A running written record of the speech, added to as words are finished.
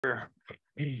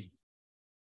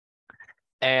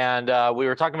And we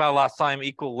were talking about last time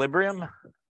equilibrium.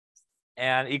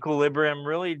 And equilibrium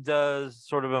really does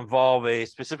sort of involve a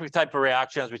specific type of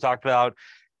reaction, as we talked about.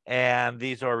 And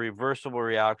these are reversible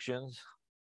reactions.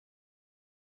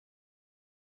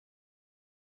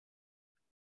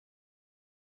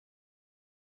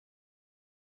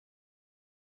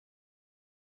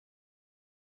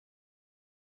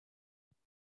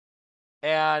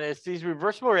 And it's these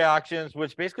reversible reactions,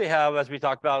 which basically have, as we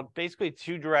talked about, basically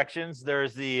two directions.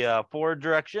 There's the forward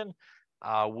direction,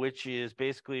 which is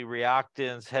basically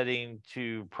reactants heading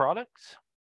to products.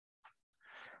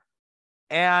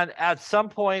 And at some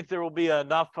point, there will be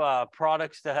enough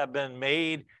products that have been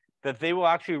made that they will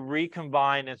actually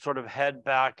recombine and sort of head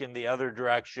back in the other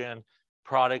direction,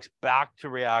 products back to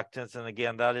reactants. And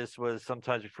again, that is what is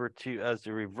sometimes referred to as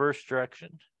the reverse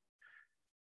direction.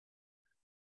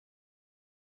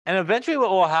 And eventually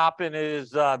what will happen is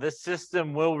this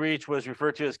system will reach what is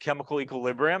referred to as chemical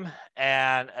equilibrium.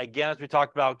 And again, as we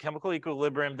talked about, chemical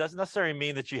equilibrium doesn't necessarily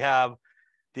mean that you have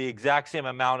the exact same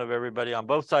amount of everybody on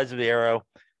both sides of the arrow.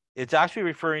 It's actually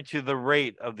referring to the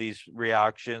rate of these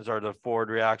reactions, or the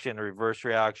forward reaction, the reverse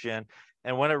reaction.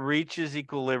 And when it reaches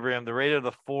equilibrium, the rate of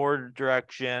the forward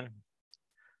direction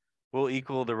will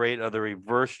equal the rate of the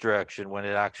reverse direction when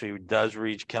it actually does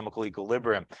reach chemical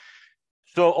equilibrium.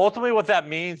 So ultimately what that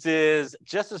means is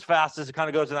just as fast as it kind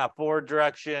of goes in that forward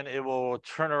direction, it will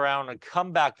turn around and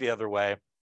come back the other way.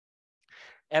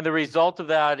 And the result of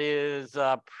that is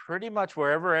pretty much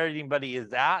wherever anybody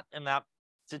is at in that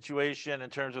situation in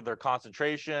terms of their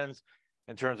concentrations,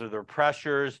 in terms of their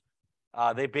pressures,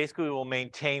 they basically will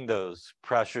maintain those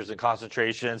pressures and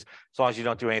concentrations as long as you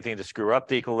don't do anything to screw up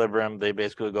the equilibrium. They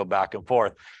basically go back and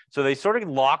forth. So they sort of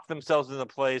lock themselves into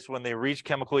place when they reach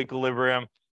chemical equilibrium.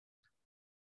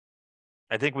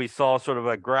 I think we saw sort of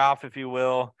a graph, if you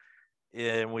will,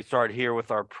 and we start here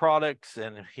with our products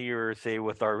and here, say,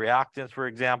 with our reactants, for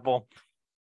example.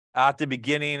 At the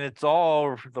beginning, it's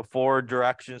all the forward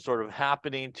direction sort of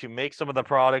happening to make some of the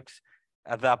products.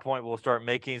 At that point, we'll start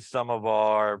making some of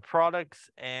our products.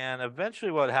 And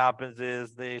eventually what happens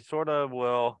is they sort of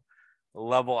will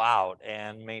level out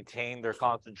and maintain their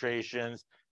concentrations.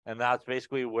 And that's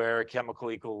basically where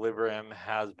chemical equilibrium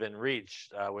has been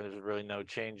reached when there's really no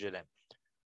change in it.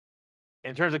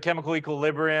 In terms of chemical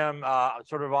equilibrium,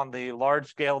 sort of on the large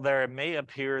scale there, it may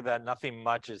appear that nothing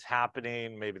much is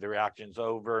happening. Maybe the reaction's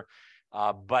over.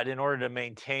 But in order to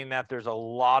maintain that, there's a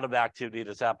lot of activity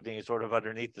that's happening sort of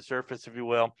underneath the surface, if you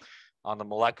will. On the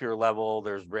molecular level,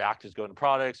 there's reactants going to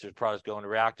products, there's products going to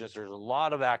reactants. There's a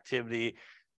lot of activity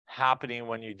happening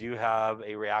when you do have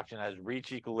a reaction that has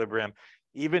reached equilibrium,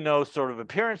 even though sort of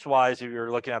appearance-wise, if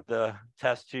you're looking at the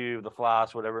test tube, the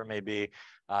flask, whatever it may be,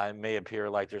 it may appear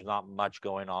like there's not much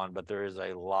going on, but there is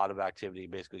a lot of activity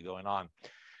basically going on.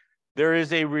 There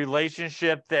is a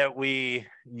relationship that we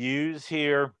use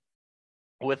here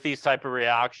with these type of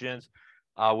reactions,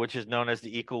 which is known as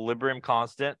the equilibrium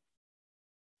constant.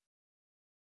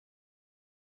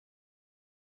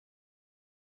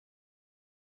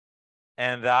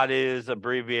 And that is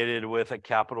abbreviated with a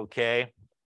capital K.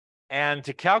 And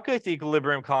to calculate the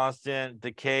equilibrium constant,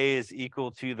 the K is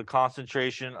equal to the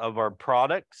concentration of our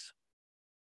products.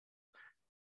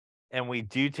 And we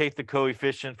do take the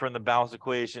coefficient from the balance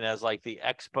equation as like the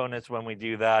exponents when we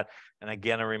do that. And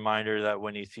again, a reminder that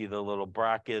when you see the little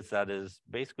brackets, that is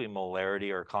basically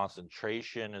molarity or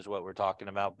concentration is what we're talking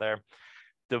about there,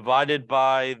 divided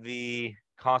by the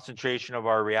concentration of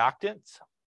our reactants.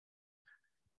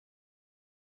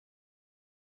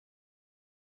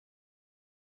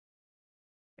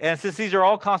 And since these are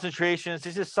all concentrations,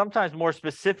 this is sometimes more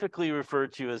specifically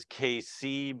referred to as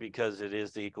Kc because it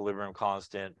is the equilibrium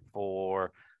constant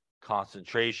for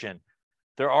concentration.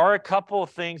 There are a couple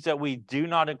of things that we do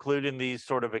not include in these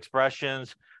sort of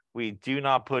expressions. We do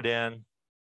not put in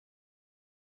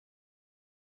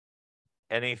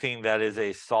anything that is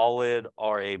a solid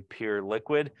or a pure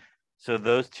liquid. So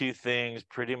those two things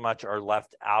pretty much are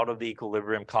left out of the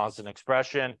equilibrium constant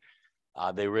expression.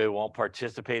 They really won't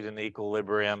participate in the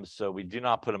equilibrium, so we do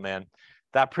not put them in.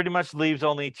 That pretty much leaves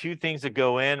only two things that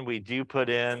go in. We do put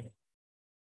in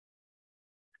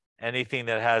anything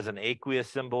that has an aqueous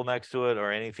symbol next to it or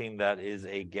anything that is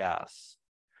a gas.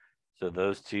 So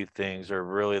those two things are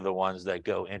really the ones that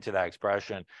go into that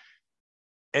expression.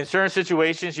 In certain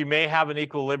situations, you may have an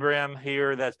equilibrium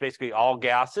here that's basically all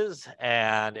gases.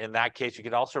 And in that case, you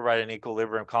could also write an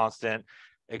equilibrium constant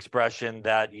expression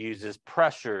that uses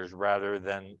pressures rather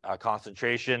than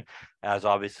concentration, as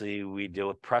obviously we deal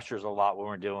with pressures a lot when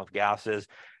we're dealing with gases.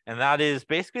 And that is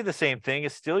basically the same thing.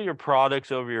 It's still your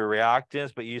products over your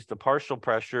reactants, but use the partial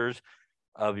pressures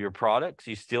of your products.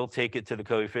 You still take it to the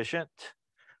coefficient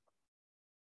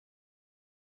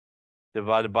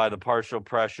divided by the partial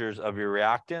pressures of your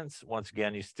reactants. Once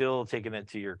again, you still taking it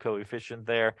to your coefficient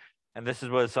there. And this is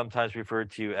what is sometimes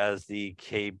referred to as the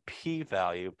Kp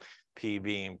value, P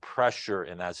being pressure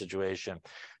in that situation.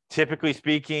 Typically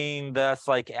speaking, that's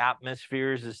like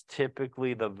atmospheres is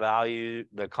typically the value,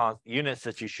 the units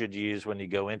that you should use when you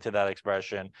go into that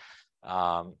expression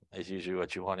is usually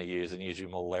what you want to use, and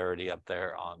usually molarity up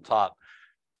there on top.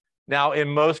 Now, in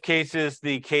most cases,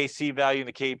 the Kc value and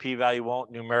the Kp value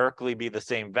won't numerically be the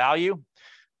same value,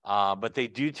 but they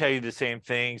do tell you the same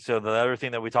thing. So the other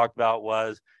thing that we talked about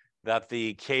was that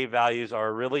the K values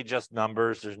are really just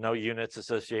numbers. There's no units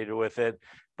associated with it,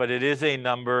 but it is a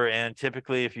number. And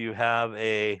typically, if you have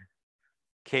a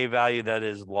K value that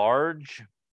is large,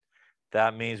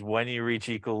 that means when you reach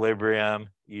equilibrium,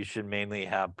 you should mainly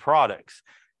have products.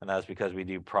 And that's because we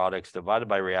do products divided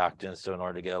by reactants. So in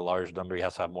order to get a large number, you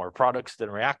have to have more products than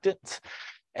reactants.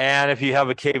 And if you have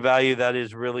a K value that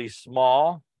is really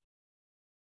small,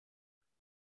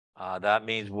 that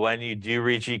means when you do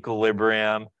reach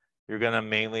equilibrium, you're going to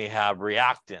mainly have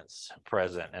reactants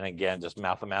present. And again, just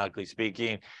mathematically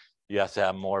speaking, you have to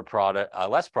have more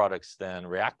less products than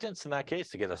reactants in that case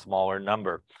to get a smaller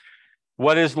number.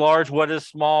 What is large? What is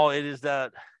small? It is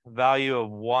that value of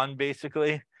 1,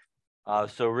 basically.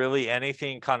 So really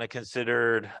anything kind of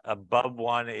considered above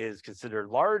 1 is considered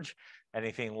large.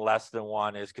 Anything less than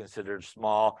 1 is considered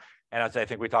small. And as I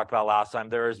think we talked about last time,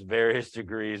 there is various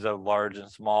degrees of large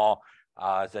and small.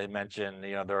 As I mentioned,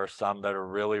 there are some that are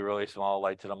really, really small,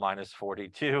 like to the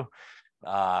 -42.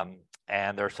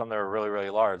 And there are some that are really, really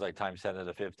large, like times 10 to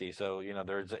the 50. So,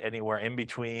 there's anywhere in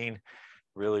between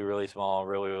really, really small,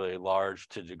 really, really large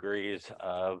to degrees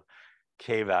of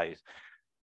K values.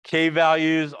 K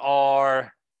values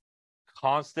are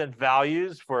constant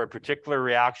values for a particular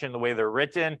reaction, the way they're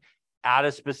written, at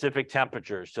a specific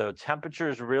temperature. So temperature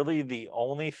is really the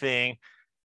only thing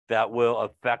that will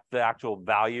affect the actual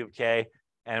value of K.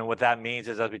 And what that means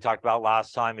is, as we talked about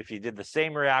last time, if you did the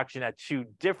same reaction at 2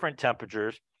 different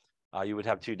temperatures, you would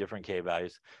have 2 different K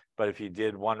values. But if you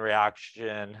did one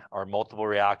reaction or multiple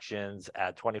reactions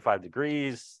at 25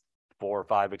 degrees, 4 or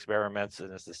 5 experiments,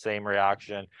 and it's the same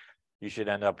reaction, you should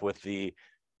end up with the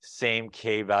same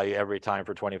K value every time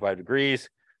for 25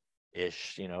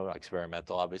 degrees-ish,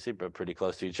 experimental, obviously, but pretty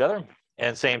close to each other.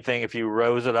 And same thing, if you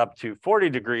rose it up to 40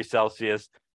 degrees Celsius,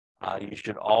 you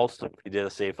should also, if you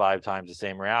did, say, 5 times the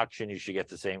same reaction, you should get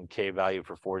the same K value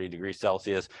for 40 degrees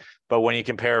Celsius. But when you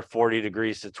compare 40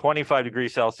 degrees to 25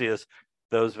 degrees Celsius,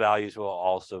 those values will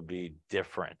also be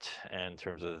different in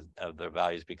terms of their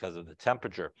values because of the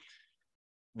temperature.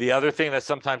 The other thing that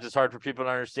sometimes it's hard for people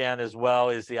to understand as well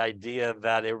is the idea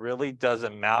that it really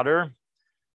doesn't matter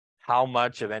how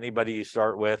much of anybody you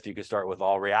start with. You can start with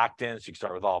all reactants, you can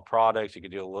start with all products, you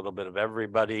can do a little bit of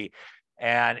everybody.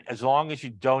 And as long as you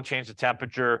don't change the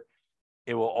temperature,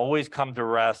 it will always come to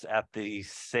rest at the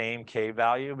same K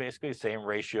value, basically, same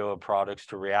ratio of products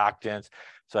to reactants.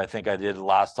 So I think I did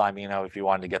last time, if you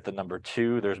wanted to get the number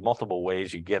 2, there's multiple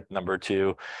ways you get number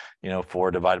 2,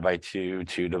 4 divided by 2,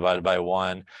 2 divided by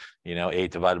 1,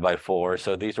 8 divided by 4.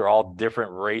 So these are all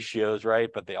different ratios, right?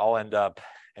 But they all end up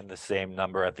in the same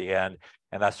number at the end.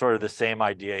 And that's sort of the same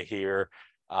idea here.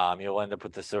 You'll end up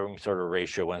with the same sort of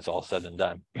ratio when it's all said and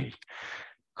done.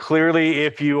 Clearly,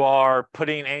 if you are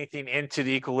putting anything into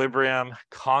the equilibrium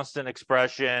constant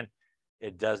expression,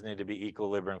 it does need to be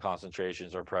equilibrium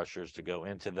concentrations or pressures to go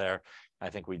into there. I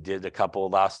think we did a couple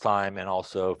last time. And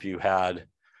also, if you had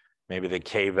maybe the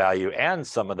K value and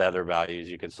some of the other values,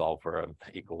 you could solve for an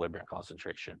equilibrium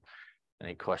concentration.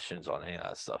 Any questions on any of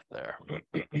that stuff there?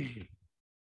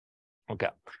 Okay.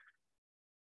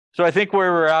 So I think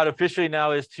where we're at officially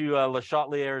now is to Le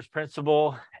Chatelier's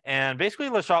principle. And basically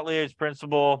Le Chatelier's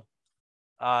principle,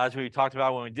 as we talked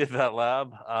about when we did that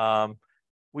lab,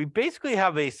 we basically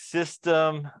have a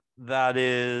system that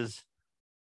is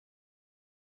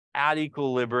at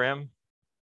equilibrium.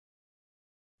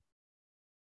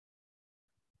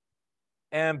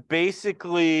 And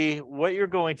basically what you're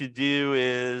going to do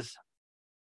is,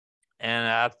 and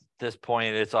at this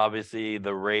point, it's obviously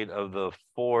the rate of the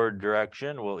forward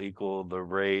direction will equal the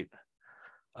rate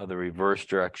of the reverse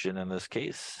direction in this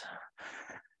case.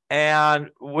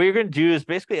 And what you're going to do is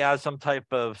basically add some type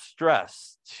of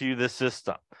stress to the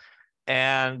system.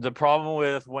 And the problem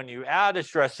with when you add a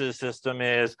stress to the system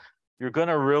is you're going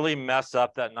to really mess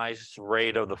up that nice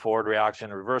rate of the forward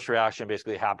reaction, reverse reaction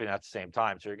basically happening at the same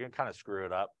time. So you're going to kind of screw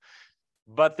it up.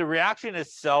 But the reaction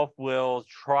itself will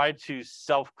try to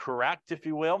self-correct, if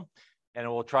you will, and it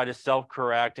will try to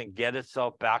self-correct and get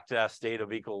itself back to that state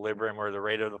of equilibrium where the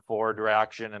rate of the forward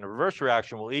reaction and the reverse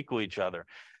reaction will equal each other.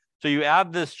 So you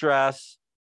add this stress,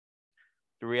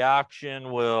 the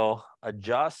reaction will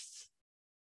adjust.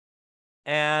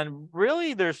 And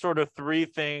really, there's sort of three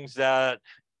things that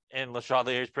in Le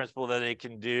Chatelier's principle that it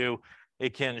can do.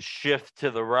 It can shift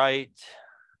to the right,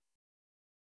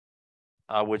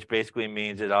 which basically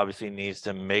means it obviously needs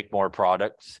to make more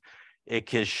products. It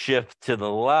can shift to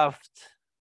the left,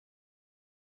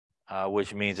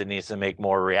 which means it needs to make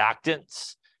more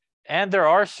reactants. And there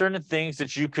are certain things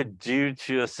that you could do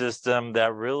to a system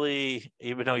that really,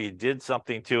 even though you did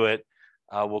something to it,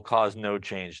 will cause no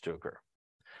change to occur.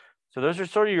 So those are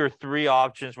sort of your three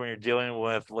options when you're dealing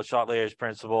with Le Chatelier's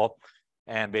principle.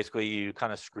 And basically you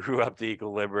kind of screw up the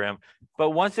equilibrium.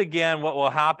 But once again, what will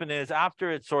happen is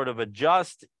after it sort of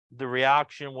adjusts, the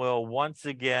reaction will once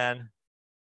again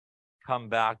come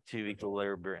back to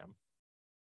equilibrium.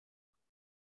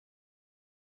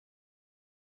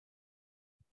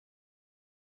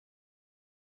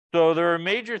 So there are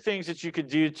major things that you could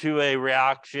do to a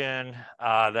reaction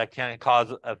that can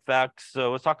cause effects.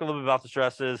 So let's talk a little bit about the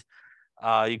stresses.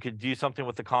 You could do something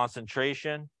with the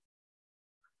concentration.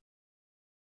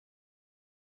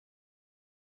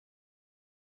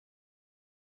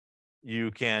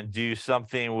 You can do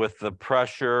something with the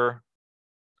pressure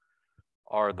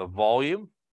or the volume,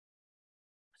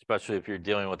 especially if you're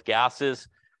dealing with gases.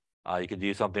 You could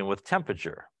do something with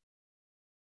temperature.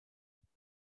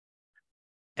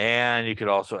 And you could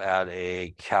also add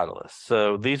a catalyst.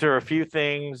 So these are a few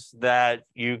things that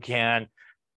you can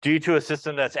do to a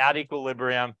system that's at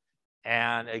equilibrium.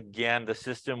 And again, the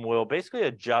system will basically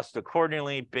adjust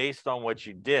accordingly based on what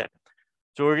you did.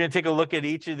 So we're going to take a look at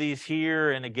each of these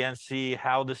here and again, see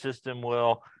how the system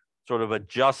will sort of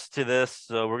adjust to this.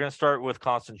 So we're going to start with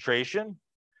concentration.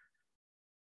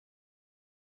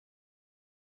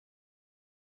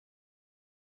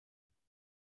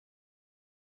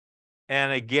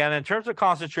 And again, in terms of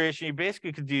concentration, you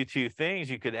basically could do two things.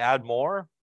 You could add more,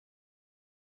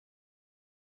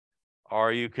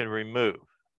 or you can remove.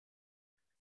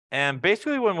 And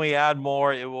basically when we add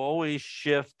more, it will always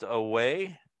shift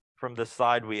away from the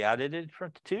side we added it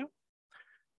to.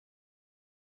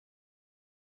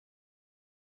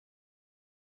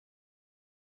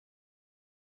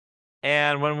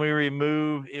 And when we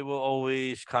remove, it will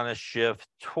always kind of shift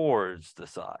towards the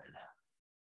side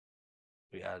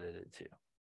we added it to.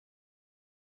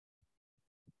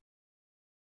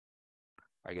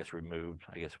 I guess removed,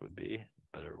 I guess would be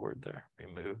a better word there,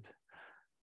 removed.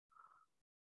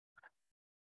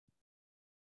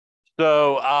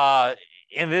 So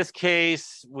in this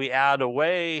case, we add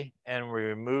away and we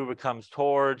remove, it comes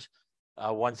towards.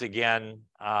 Once again,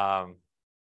 if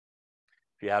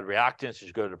you add reactants, you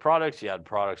should go to products. You add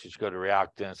products, you should go to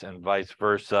reactants, and vice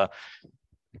versa.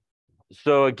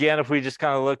 So again, if we just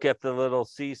kind of look at the little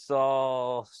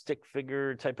seesaw stick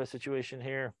figure type of situation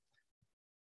here.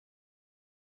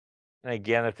 And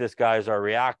again, if this guy is our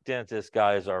reactant, this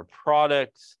guy is our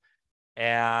products.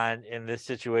 And in this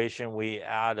situation, we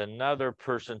add another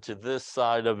person to this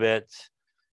side of it.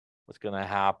 What's going to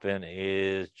happen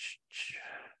is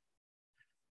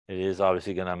it is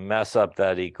obviously going to mess up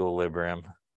that equilibrium.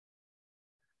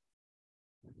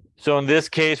 So in this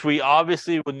case, we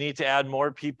obviously would need to add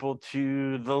more people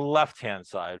to the left-hand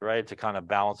side, right, to kind of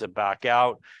balance it back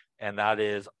out. And that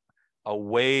is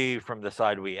away from the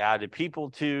side we added people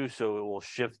to. So it will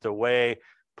shift away,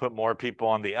 put more people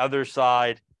on the other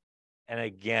side. And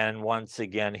again, once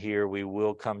again, here we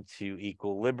will come to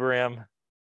equilibrium.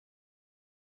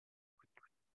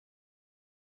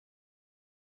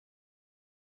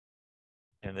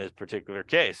 In this particular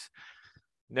case.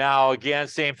 Now, again,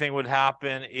 same thing would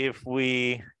happen if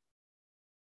we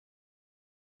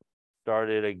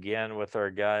started again with our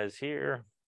guys here.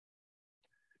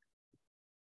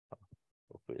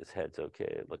 Hopefully his head's okay.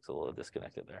 It looks a little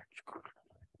disconnected there.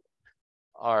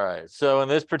 All right, so in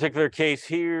this particular case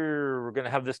here, we're going to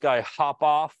have this guy hop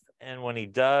off. And when he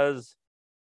does,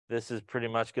 this is pretty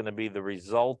much going to be the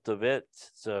result of it.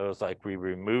 So it's like we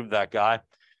remove that guy.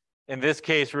 In this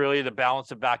case, really, to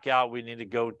balance it back out, we need to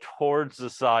go towards the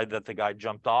side that the guy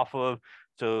jumped off of.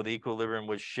 So the equilibrium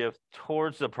would shift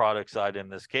towards the product side in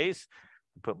this case.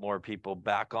 Put more people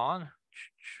back on.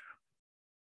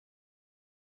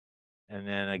 And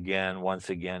then again, once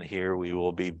again, here we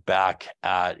will be back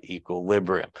at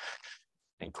equilibrium.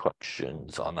 Any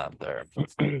questions on that there?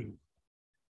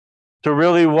 So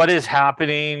really, what is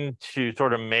happening to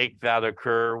sort of make that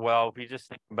occur? Well, if you just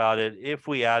think about it, if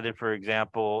we added, for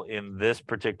example, in this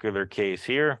particular case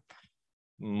here,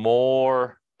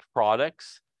 more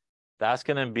products, that's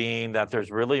going to mean that there's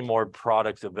really more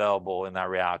products available in that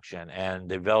reaction, and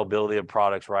the availability of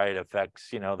products, right, affects,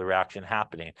 the reaction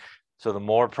happening. So the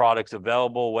more products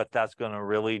available, what that's going to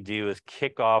really do is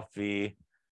kick off the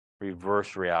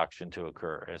reverse reaction to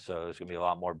occur. And so there's going to be a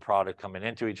lot more product coming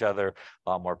into each other, a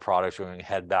lot more products going to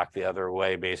head back the other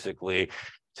way, basically,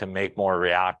 to make more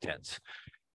reactants.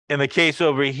 In the case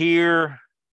over here,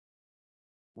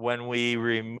 when we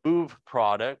remove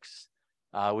products,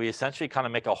 we essentially kind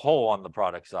of make a hole on the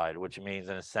product side, which means,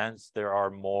 in a sense, there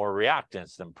are more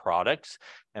reactants than products.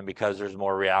 And because there's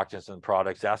more reactants than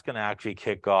products, that's going to actually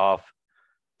kick off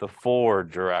the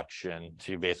forward direction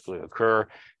to basically occur.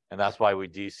 And that's why we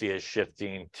do see it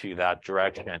shifting to that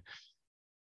direction.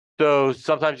 So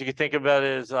sometimes you can think about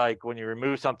it as like when you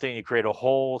remove something, you create a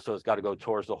hole. So it's got to go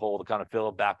towards the hole to kind of fill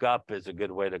it back up is a good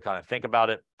way to kind of think about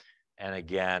it. And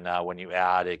again, when you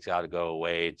add, it's got to go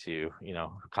away to,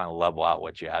 kind of level out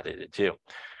what you added it to.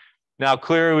 Now,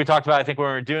 clearly, we talked about, I think when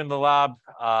we were doing the lab,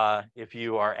 if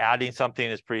you are adding something,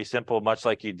 it's pretty simple, much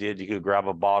like you did. You could grab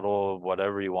a bottle of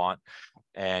whatever you want,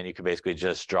 and you could basically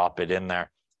just drop it in there.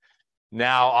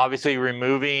 Now, obviously,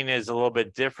 removing is a little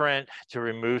bit different. To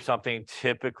remove something,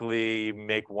 typically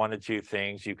make one of two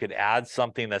things. You could add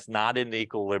something that's not in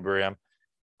equilibrium,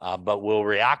 but will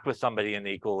react with somebody in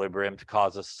equilibrium to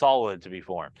cause a solid to be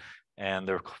formed. And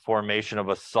the formation of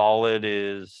a solid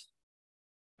is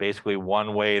basically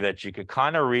one way that you could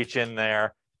kind of reach in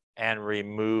there and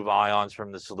remove ions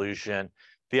from the solution.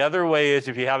 The other way is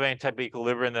if you have any type of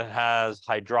equilibrium that has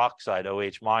hydroxide,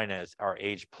 OH minus, or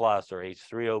H plus, or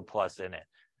H3O plus in it,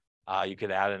 you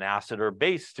could add an acid or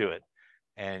base to it,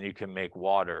 and you can make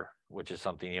water, which is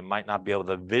something you might not be able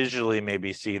to visually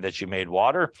maybe see that you made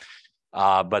water,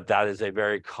 but that is a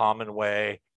very common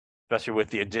way, especially with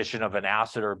the addition of an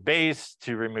acid or base,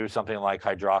 to remove something like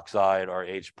hydroxide or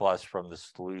H plus from the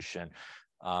solution.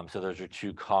 So those are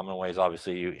two common ways.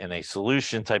 Obviously, in a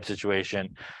solution type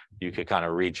situation, you could kind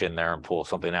of reach in there and pull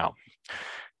something out.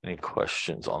 Any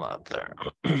questions on that there?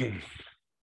 Okay.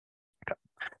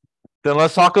 Then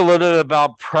let's talk a little bit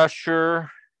about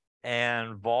pressure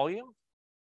and volume.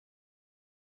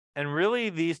 And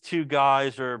really, these two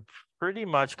guys are pretty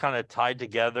much kind of tied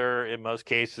together in most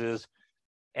cases.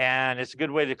 And it's a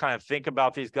good way to kind of think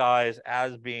about these guys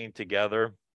as being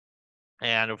together.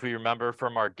 And if we remember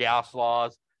from our gas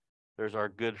laws, there's our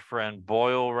good friend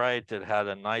Boyle, right, that had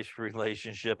a nice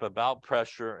relationship about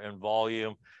pressure and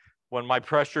volume. When my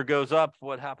pressure goes up,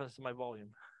 what happens to my volume?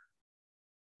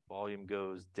 Volume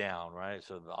goes down, right?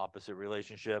 So the opposite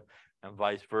relationship, and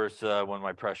vice versa. When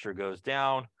my pressure goes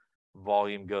down,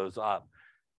 volume goes up.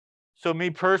 So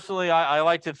me personally, I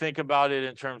like to think about it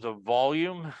in terms of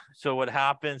volume. So what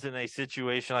happens in a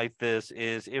situation like this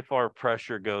is if our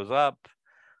pressure goes up,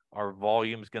 our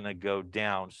volume is going to go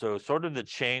down. So sort of the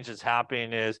change that's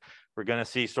happening is we're going to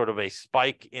see sort of a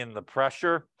spike in the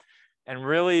pressure. And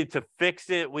really, to fix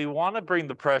it, we want to bring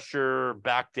the pressure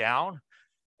back down.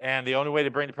 And the only way to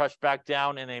bring the pressure back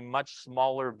down in a much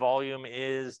smaller volume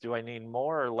is, do I need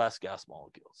more or less gas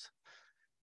molecules?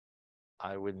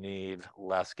 I would need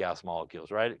less gas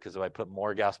molecules, right? Because if I put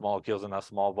more gas molecules in a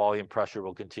small volume, pressure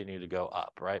will continue to go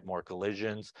up, right? More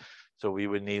collisions. So we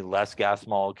would need less gas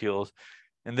molecules.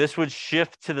 And this would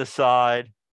shift to the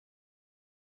side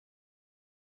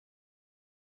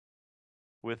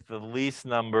with the least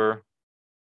number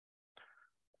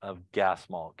of gas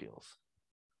molecules.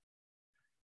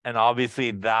 And obviously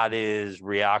that is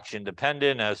reaction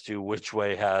dependent as to which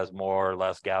way has more or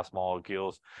less gas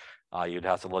molecules. You'd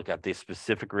have to look at the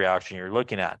specific reaction you're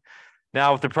looking at.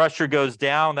 Now, if the pressure goes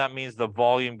down, that means the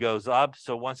volume goes up.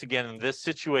 So once again, in this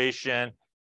situation,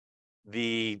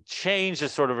 the change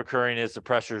that's sort of occurring is the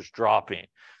pressure is dropping.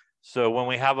 So when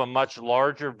we have a much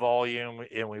larger volume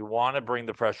and we want to bring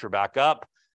the pressure back up,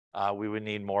 we would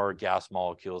need more gas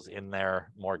molecules in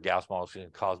there. More gas molecules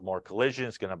can cause more collision.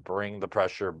 It's going to bring the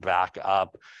pressure back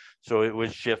up. So it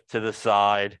would shift to the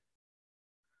side.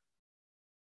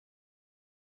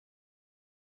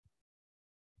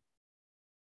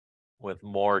 With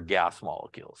more gas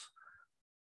molecules.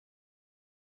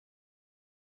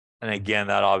 And again,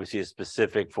 that obviously is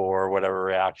specific for whatever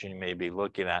reaction you may be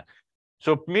looking at.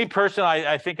 So me personally,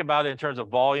 I think about it in terms of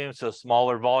volume. So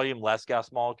smaller volume, less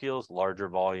gas molecules, larger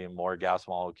volume, more gas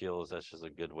molecules. That's just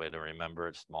a good way to remember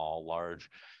it. Small, large,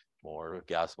 more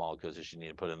gas molecules that you need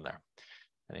to put in there.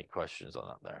 Any questions on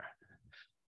that there?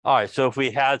 All right, so if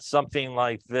we had something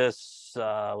like this,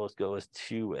 let's go with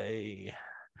 2A.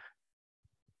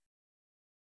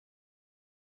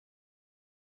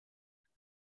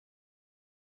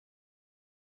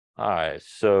 All right,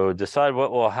 so decide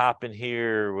what will happen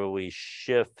here. Will we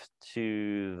shift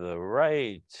to the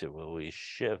right? Will we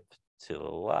shift to the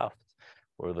left?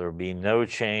 Will there be no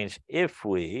change if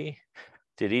we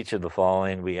did each of the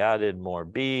following? We added more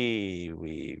B,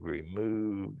 we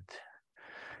removed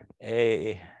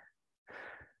A,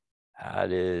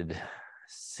 added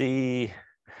C,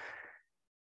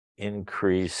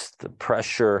 increased the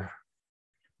pressure,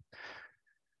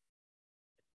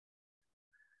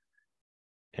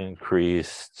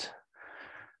 increased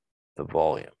the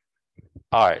volume.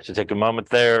 All right, so take a moment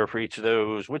there for each of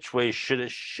those. Which way should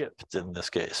it shift in this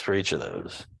case for each of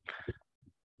those?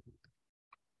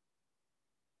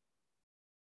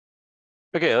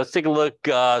 Okay, let's take a look.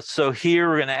 So here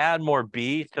we're going to add more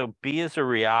B. So B is a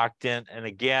reactant. And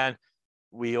again,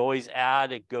 we always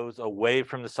add, it goes away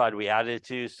from the side we added it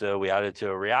to. So we added to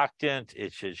a reactant.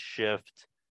 It should shift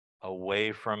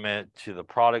away from it to the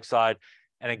product side.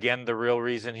 And again, the real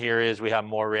reason here is we have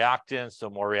more reactants. So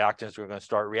more reactants are going to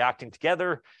start reacting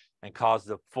together and cause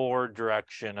the forward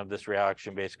direction of this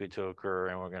reaction basically to occur.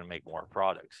 And we're going to make more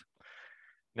products.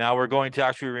 Now we're going to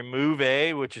actually remove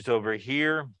A, which is over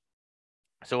here.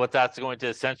 So what that's going to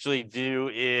essentially do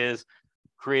is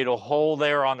create a hole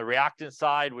there on the reactant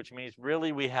side, which means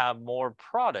really we have more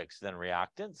products than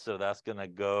reactants. So that's going to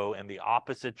go in the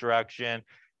opposite direction.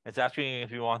 It's actually,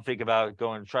 if you want to think about it,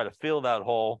 going to try to fill that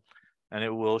hole, and it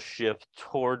will shift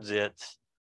towards it,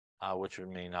 which would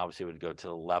mean obviously it would go to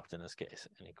the left in this case.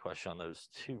 Any question on those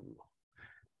two?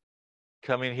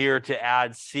 Coming here to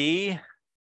add C.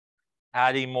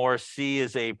 Adding more C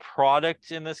is a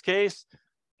product in this case.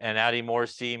 And adding more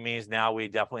C means now we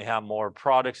definitely have more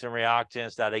products and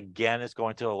reactants. That again is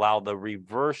going to allow the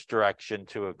reverse direction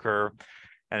to occur.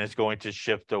 And it's going to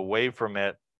shift away from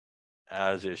it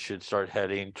as it should start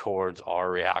heading towards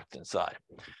our reactant side.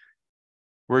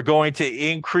 We're going to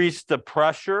increase the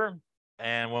pressure.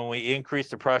 And when we increase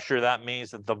the pressure, that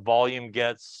means that the volume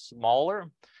gets smaller.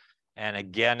 And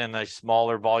again, in the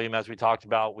smaller volume, as we talked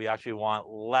about, we actually want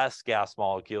less gas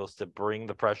molecules to bring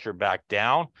the pressure back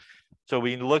down. So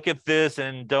we look at this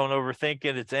and don't overthink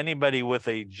it. It's anybody with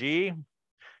a G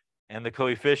and the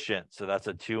coefficient. So that's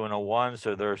a 2 and a 1.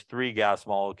 So there's 3 gas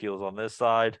molecules on this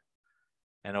side.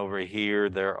 And over here,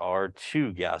 there are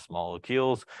 2 gas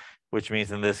molecules, which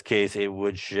means in this case, it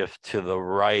would shift to the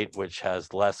right, which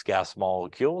has less gas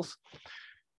molecules.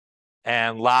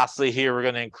 And lastly, here, we're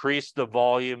going to increase the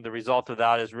volume. The result of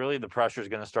that is really the pressure is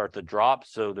going to start to drop.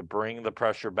 So to bring the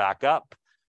pressure back up,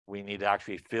 we need to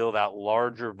actually fill that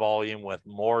larger volume with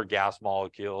more gas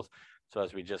molecules. So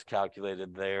as we just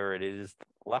calculated there, it is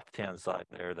the left-hand side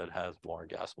there that has more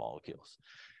gas molecules.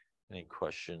 Any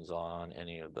questions on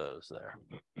any of those there?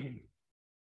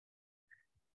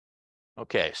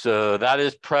 Okay, so that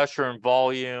is pressure and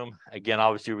volume. Again,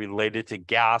 obviously related to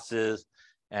gases.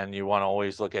 And you want to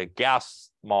always look at gas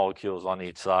molecules on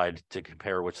each side to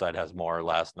compare which side has more or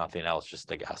less, nothing else, just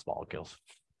the gas molecules.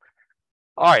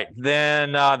 All right,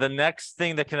 then the next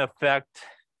thing that can affect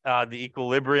the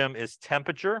equilibrium is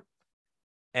temperature.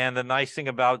 And the nice thing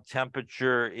about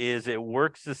temperature is it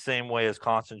works the same way as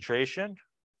concentration.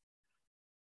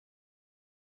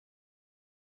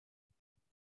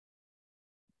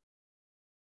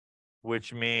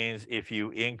 Which means if you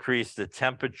increase the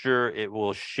temperature, it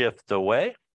will shift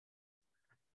away.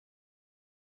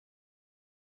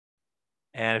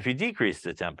 And if you decrease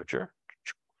the temperature,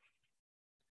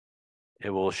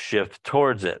 it will shift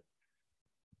towards it.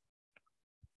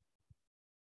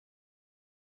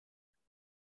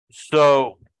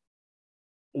 So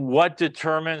what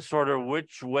determines sort of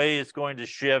which way it's going to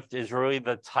shift is really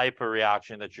the type of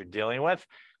reaction that you're dealing with.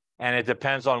 And it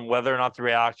depends on whether or not the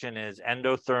reaction is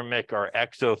endothermic or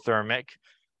exothermic.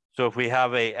 So if we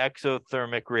have an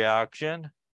exothermic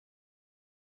reaction,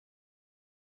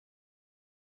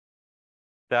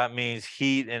 that means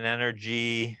heat and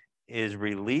energy is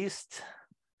released.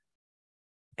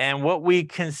 And what we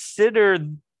consider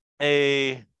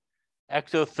a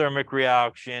exothermic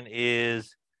reaction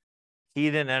is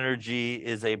heat and energy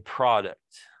is a product.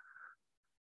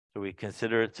 So we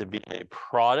consider it to be a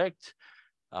product.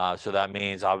 So that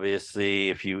means obviously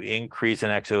if you increase an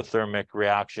exothermic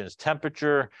reaction's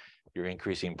temperature, you're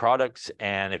increasing products.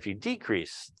 And if you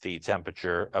decrease the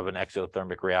temperature of an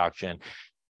exothermic reaction,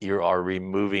 you are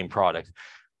removing products.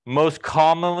 Most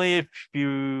commonly, if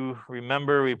you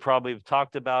remember, we probably have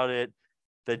talked about it,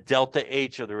 the delta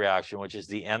H of the reaction, which is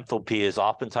the enthalpy, is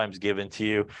oftentimes given to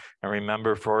you. And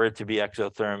remember, for it to be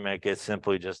exothermic, it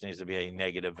simply just needs to be a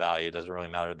negative value. It doesn't really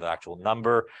matter the actual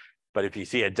number. But if you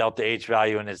see a delta H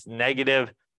value and it's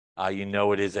negative, you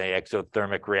know it is an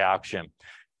exothermic reaction.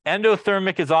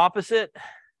 Endothermic is opposite.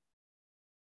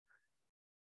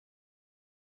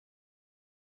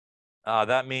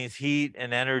 That means heat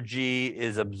and energy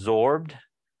is absorbed.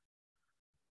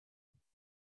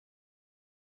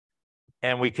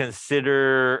 And we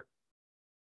consider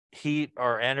heat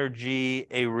or energy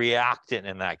a reactant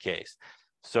in that case.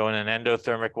 So in an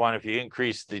endothermic one, if you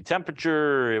increase the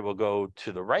temperature, it will go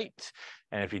to the right.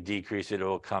 And if you decrease it, it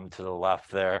will come to the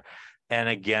left there. And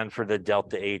again, for the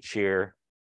delta H here,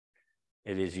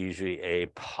 it is usually a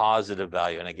positive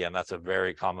value. And again, that's a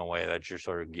very common way that you're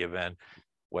sort of given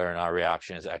where our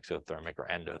reaction is exothermic or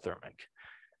endothermic.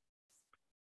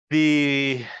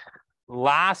 The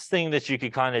last thing that you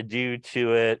could kind of do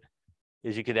to it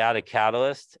is you could add a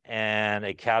catalyst, and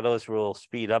a catalyst will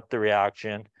speed up the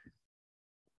reaction,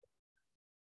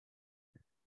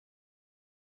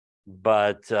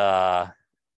 but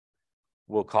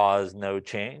will cause no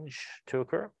change to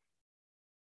occur.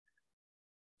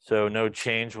 So no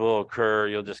change will occur.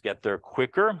 You'll just get there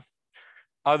quicker.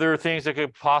 Other things that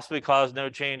could possibly cause no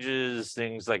changes,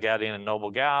 things like adding a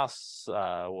noble gas,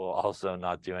 will also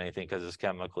not do anything because it's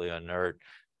chemically inert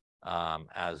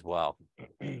as well.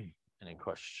 Any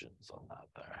questions on that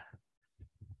there?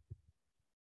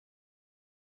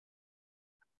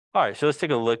 All right, so let's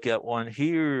take a look at one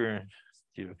here. Let's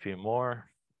do a few more.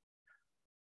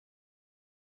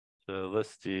 So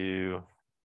let's do,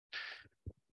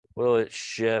 will it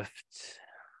shift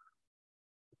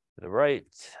to the right,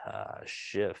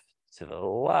 shift to the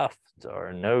left,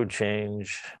 or no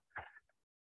change?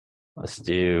 Let's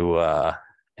do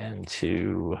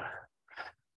N2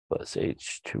 plus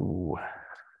H2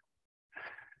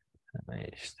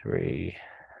 and H3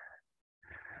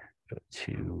 go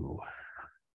to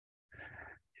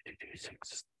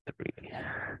 263.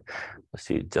 Let's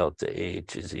see, delta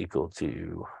H is equal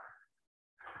to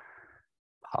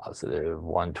positive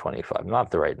 125.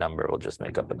 Not the right number. We'll just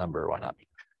make up a number. Why not?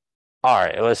 All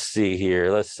right, let's see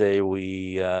here. Let's say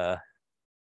we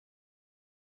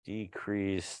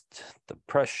decreased the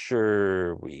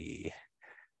pressure. We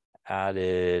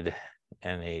added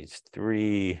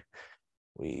NH3.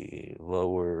 We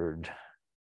lowered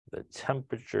the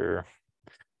temperature.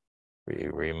 We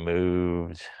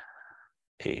removed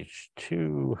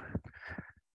H2.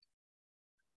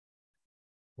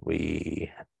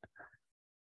 We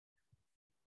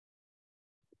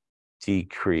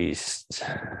decreased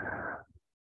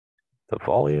the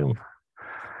volume.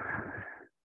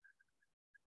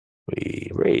 We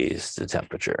raised the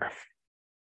temperature.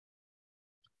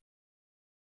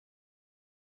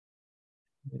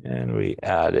 And we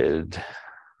added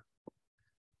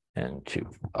N2.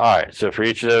 All right, so for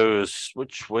each of those,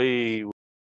 which way?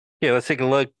 Okay, let's take a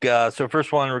look. So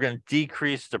first one, we're going to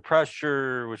decrease the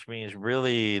pressure, which means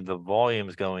really the volume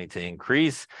is going to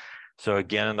increase. So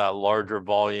again, in that larger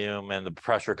volume and the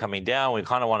pressure coming down, we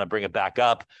kind of want to bring it back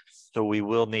up. So we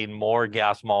will need more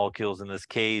gas molecules in this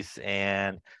case.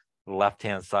 And the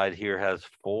left-hand side here has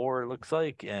 4, it looks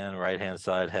like, and right-hand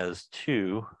side has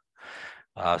 2.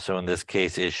 So in this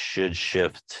case, it should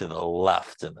shift to the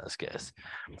left in this case.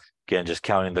 Again, just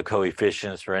counting the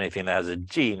coefficients for anything that has a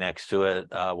G next to it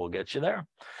will get you there.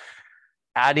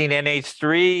 Adding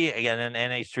NH3, again, and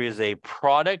NH3 is a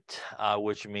product,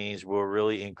 which means we're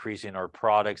really increasing our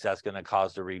products. That's going to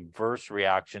cause the reverse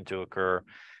reaction to occur,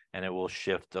 and it will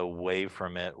shift away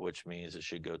from it, which means it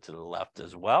should go to the left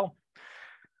as well.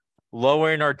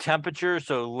 Lowering our temperature,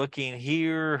 so looking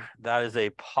here, that is a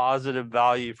positive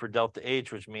value for delta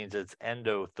H, which means it's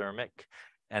endothermic.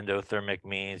 Endothermic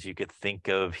means you could think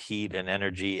of heat and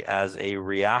energy as a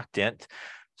reactant.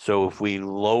 So if we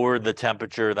lower the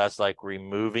temperature, that's like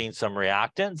removing some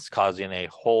reactants, causing a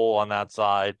hole on that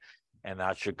side, and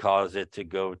that should cause it to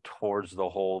go towards the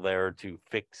hole there to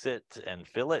fix it and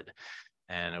fill it,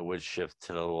 and it would shift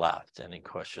to the left. Any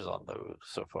questions on those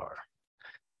so far?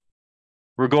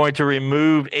 We're going to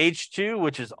remove H2,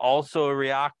 which is also a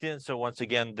reactant. So once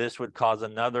again, this would cause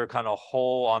another kind of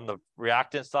hole on the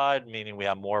reactant side, meaning we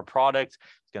have more product.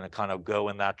 It's going to kind of go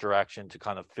in that direction to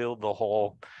kind of fill the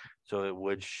hole. So it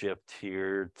would shift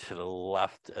here to the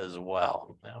left as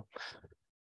well. Now,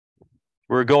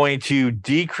 we're going to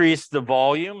decrease the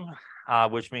volume,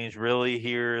 which means really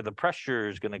here the pressure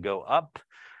is going to go up.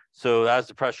 So as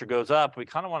the pressure goes up, we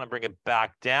kind of want to bring it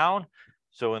back down.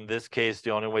 So in this case,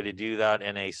 the only way to do that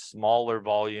in a smaller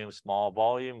volume, small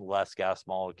volume, less gas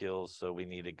molecules. So we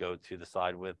need to go to the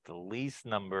side with the least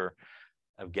number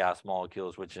of gas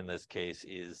molecules, which in this case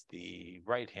is the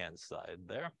right-hand side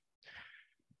there.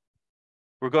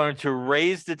 We're going to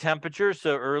raise the temperature.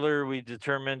 So earlier we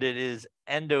determined it is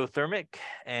endothermic,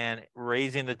 and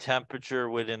raising the temperature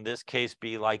would in this case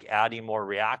be like adding more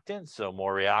reactants. So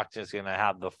more reactants is going to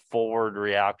have the forward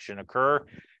reaction occur,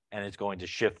 and it's going to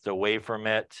shift away from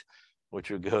it. which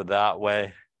would go that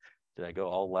way. Did I go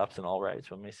all lefts and all rights?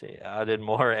 Let me see. Added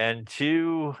more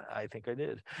N2. I think I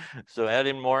did. So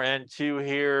adding more N2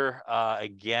 here,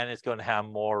 again, it's going to have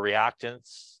more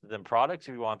reactants than products.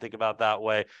 If you want to think about that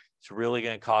way, it's really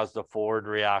going to cause the forward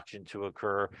reaction to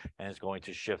occur, and it's going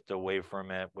to shift away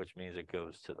from it, which means it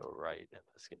goes to the right in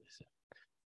this case.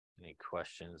 Any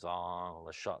questions on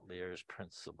Le Chatelier's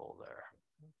principle there?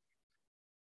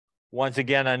 Once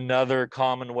again, another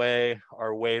common way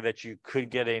or way that you could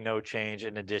get a no change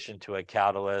in addition to a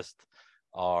catalyst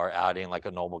or adding like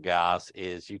a noble gas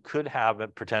is you could have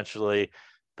it potentially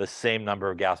the same number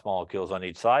of gas molecules on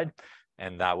each side.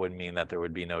 And that would mean that there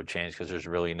would be no change because there's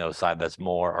really no side that's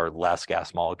more or less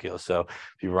gas molecules. So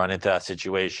if you run into that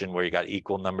situation where you got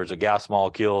equal numbers of gas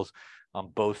molecules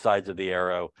on both sides of the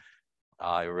arrow,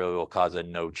 it really will cause a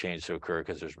no change to occur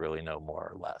because there's really no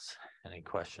more or less. Any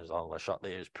questions on Le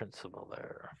Chatelier's principle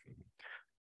there?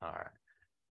 All right.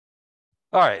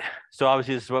 All right. So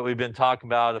obviously this is what we've been talking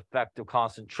about, effective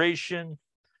concentration,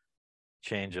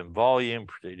 change in volume,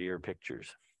 prettier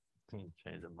pictures,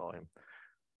 change in volume.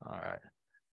 All right.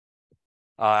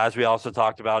 As we also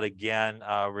talked about, again,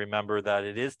 remember that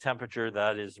it is temperature.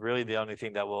 That is really the only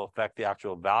thing that will affect the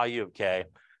actual value of K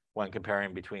when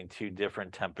comparing between two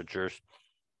different temperatures.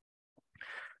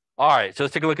 All right, so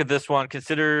let's take a look at this one.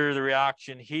 Consider the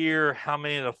reaction here. How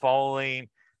many of the following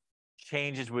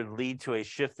changes would lead to a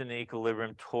shift in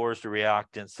equilibrium towards the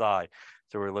reactant side?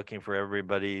 So we're looking for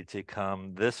everybody to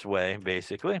come this way,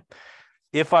 basically.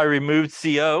 If I remove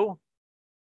CO,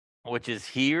 which is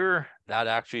here, that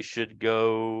actually should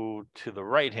go to the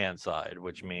right-hand side,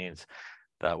 which means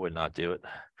that would not do it.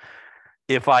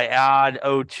 If I add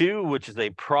O2, which is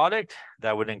a product,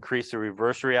 that would increase the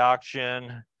reverse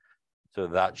reaction. So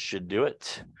that should do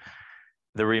it.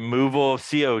 The removal of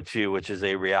CO2, which is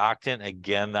a reactant,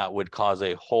 again, that would cause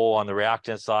a hole on the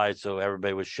reactant side. So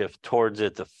everybody would shift towards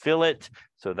it to fill it.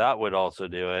 So that would also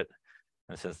do it.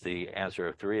 And since the answer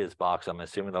of 3 is box, I'm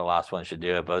assuming the last one should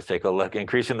do it. But let's take a look.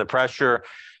 Increasing the pressure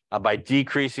by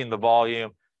decreasing the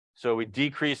volume. So we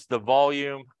decrease the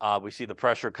volume. We see the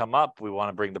pressure come up. We want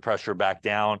to bring the pressure back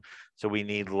down. So we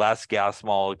need less gas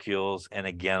molecules. And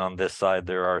again, on this side,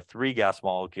 there are 3 gas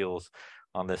molecules.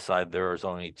 On this side, there is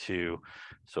only 2.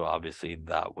 So obviously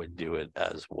that would do it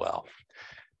as well.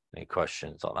 Any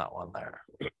questions on that one there?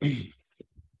 Okay.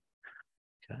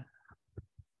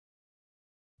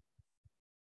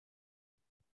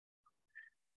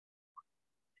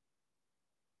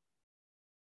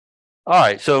 All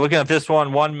right, so looking at this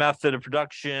one method of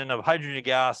production of hydrogen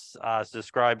gas is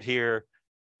described here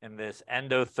in this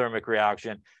endothermic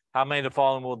reaction. How many of the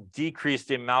following will decrease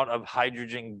the amount of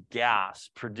hydrogen gas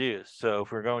produced? So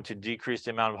if we're going to decrease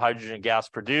the amount of hydrogen gas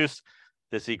produced,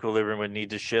 this equilibrium would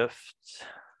need to shift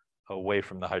away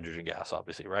from the hydrogen gas,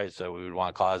 obviously, right? So we would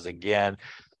want to cause, again,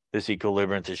 this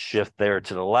equilibrium to shift there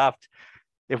to the left.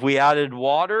 If we added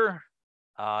water,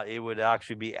 it would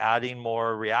actually be adding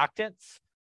more reactants,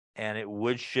 and it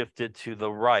would shift it to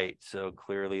the right. So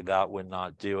clearly that would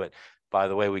not do it. By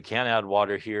the way, we can't add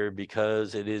water here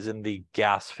because it is in the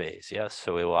gas phase. Yes,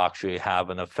 so it will actually have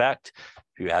an effect.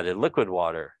 If you added liquid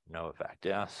water, no effect.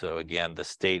 Yeah, so again, the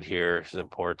state here is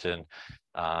important.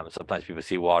 Sometimes people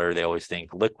see water, they always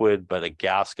think liquid, but a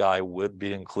gas guy would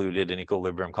be included in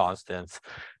equilibrium constants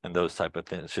and those type of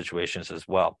situations as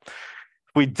well.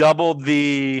 If we doubled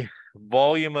the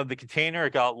volume of the container,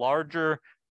 it got larger.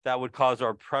 That would cause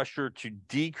our pressure to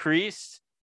decrease,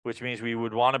 which means we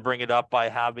would want to bring it up by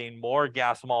having more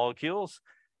gas molecules.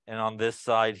 And on this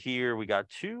side here, we got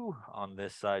 2. On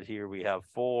this side here, we have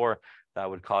 4. That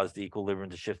would cause the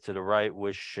equilibrium to shift to the right,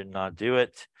 which should not do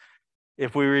it.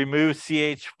 If we remove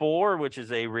CH4, which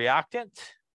is a reactant,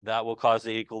 that will cause the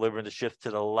equilibrium to shift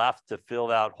to the left to fill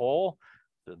that hole.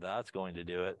 So that's going to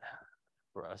do it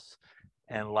for us.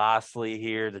 And lastly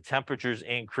here, the temperatures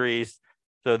increased.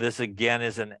 So this again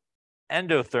is an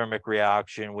endothermic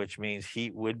reaction, which means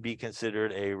heat would be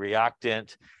considered a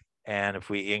reactant. And if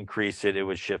we increase it, it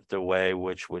would shift away,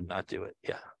 which would not do it.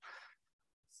 Yeah.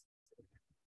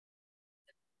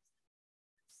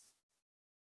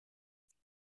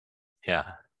 Yeah.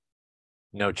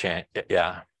 No change.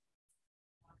 Yeah.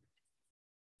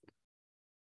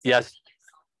 Yes.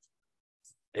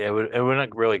 It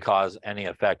wouldn't really cause any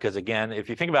effect because, again, if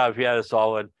you think about it, if you had a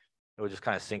solid, it would just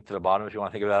kind of sink to the bottom if you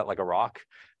want to think about it like a rock.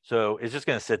 So it's just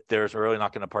going to sit there. It's really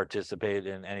not going to participate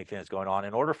in anything that's going on.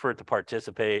 In order for it to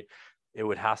participate, it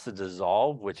would have to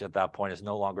dissolve, which at that point is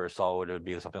no longer a solid. It would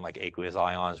be something like aqueous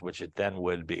ions, which it then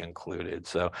would be included.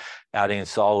 So adding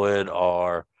solid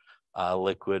or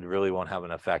liquid really won't have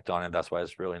an effect on it. That's why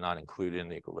it's really not included in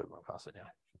the equilibrium constant. Yeah.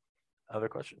 Other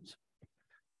questions?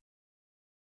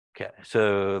 Okay,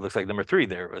 so it looks like number 3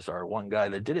 there was our one guy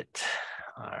that did it.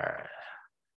 All right.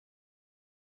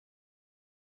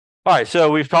 All right,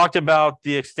 so we've talked about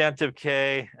the extent of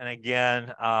K, and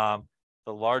again,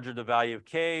 the larger the value of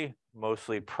K,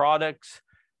 mostly products,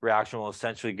 reaction will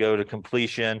essentially go to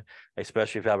completion,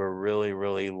 especially if you have a really,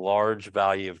 really large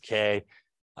value of K.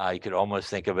 You could almost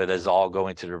think of it as all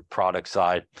going to the product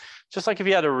side. Just like if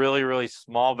you had a really, really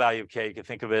small value of K, you could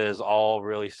think of it as all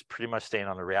really pretty much staying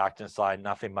on the reactant side,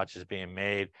 nothing much is being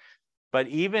made. But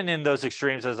even in those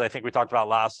extremes, as I think we talked about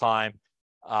last time,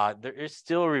 there is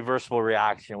still a reversible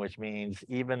reaction, which means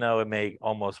even though it may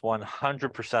almost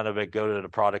 100% of it go to the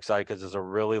product side because there's a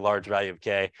really large value of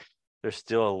K, there's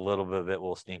still a little bit of it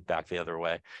will sneak back the other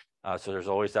way. So there's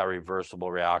always that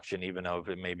reversible reaction, even though if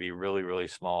it may be really, really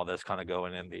small, that's kind of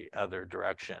going in the other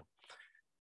direction.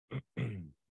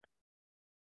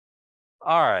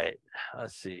 All right,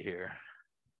 let's see here.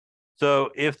 So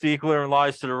if the equilibrium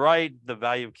lies to the right, the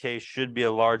value of K should be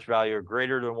a large value or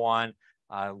greater than 1.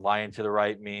 Lying to the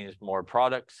right means more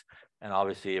products. And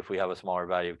obviously, if we have a smaller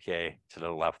value of K to the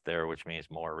left there, which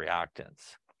means more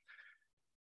reactants.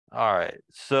 All right,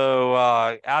 so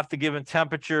at the given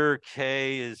temperature,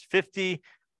 K is 50.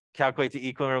 Calculate the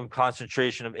equilibrium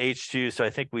concentration of H2. So I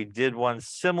think we did one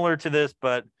similar to this,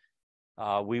 but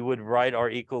we would write our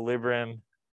equilibrium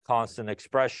constant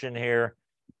expression here,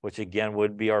 which again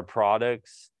would be our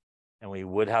products. And we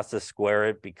would have to square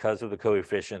it because of the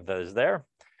coefficient that is there,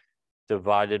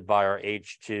 divided by our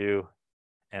H2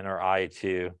 and our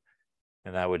I2,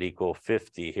 and that would equal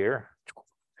 50 here.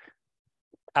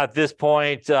 At this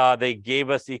point, they gave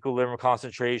us equilibrium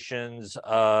concentrations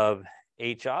of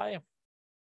HI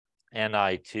and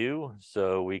I2,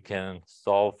 so we can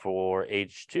solve for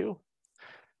H2,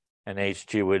 and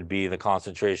H2 would be the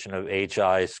concentration of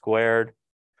HI squared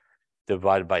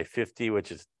divided by 50,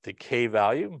 which is the K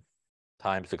value,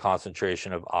 times the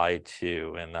concentration of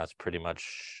I2, and that's pretty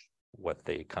much what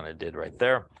they kind of did right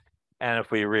there. And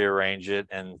if we rearrange it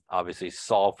and obviously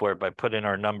solve for it by putting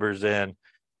our numbers in,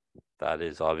 that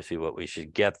is obviously what we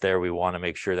should get there. We want to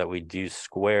make sure that we do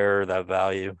square that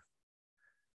value.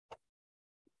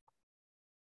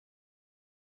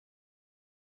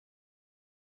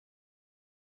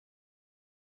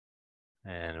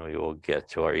 And we will get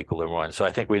to our equilibrium one. So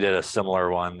I think we did a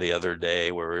similar one the other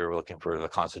day where we were looking for the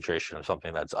concentration of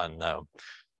something that's unknown.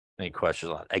 Any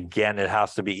questions on it? Again, it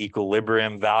has to be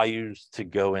equilibrium values to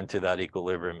go into that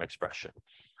equilibrium expression.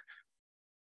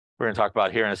 We're going to talk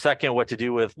about here in a second what to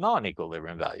do with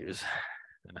non-equilibrium values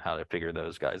and how to figure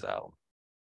those guys out.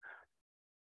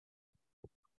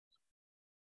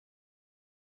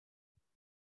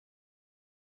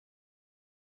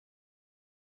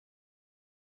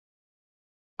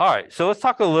 All right, so let's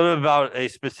talk a little bit about a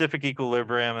specific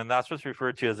equilibrium, and that's what's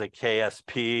referred to as a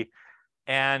KSP.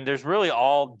 And there's really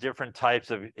all different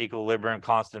types of equilibrium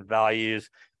constant values.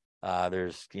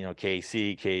 There's,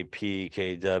 KC, KP,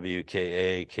 KW,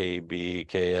 KA, KB,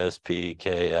 KSP,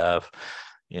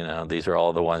 KF. These are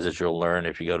all the ones that you'll learn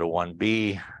if you go to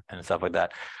 1B and stuff like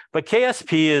that. But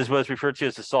KSP is what's referred to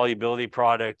as the solubility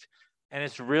product. And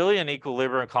it's really an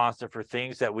equilibrium constant for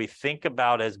things that we think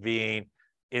about as being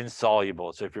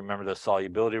insoluble. So if you remember the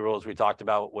solubility rules we talked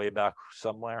about way back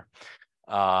somewhere,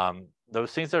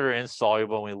 those things that are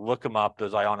insoluble, when we look them up,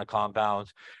 those ionic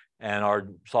compounds, and our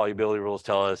solubility rules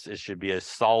tell us it should be a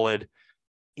solid,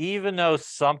 even though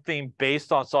something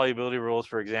based on solubility rules,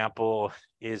 for example,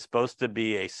 is supposed to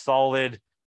be a solid,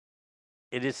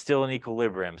 it is still an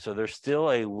equilibrium. So there's still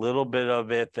a little bit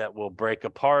of it that will break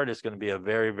apart. It's going to be a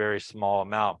very, very small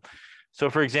amount. So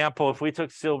for example, if we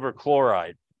took silver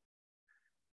chloride,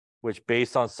 which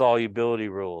based on solubility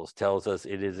rules tells us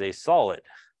it is a solid,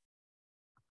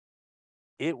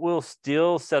 it will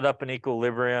still set up an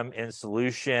equilibrium in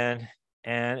solution,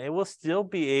 and it will still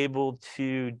be able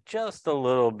to just a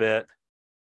little bit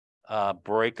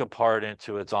break apart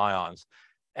into its ions.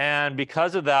 And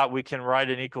because of that, we can write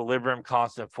an equilibrium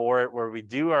constant for it where we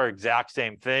do our exact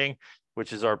same thing,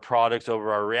 which is our products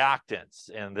over our reactants.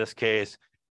 In this case,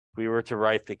 if we were to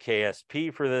write the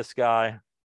KSP for this guy,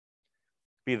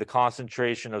 be the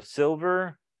concentration of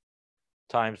silver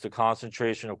times the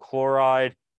concentration of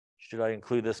chloride. Should I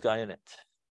include this guy in it?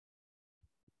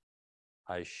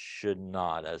 I should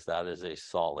not, as that is a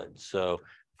solid. So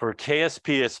for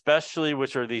KSP especially,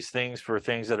 which are these things for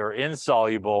things that are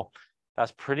insoluble,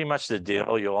 that's pretty much the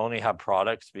deal. You'll only have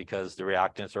products because the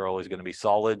reactants are always going to be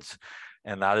solids.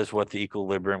 And that is what the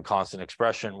equilibrium constant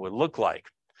expression would look like.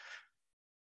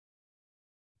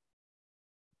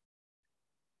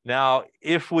 Now,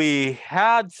 if we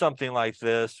had something like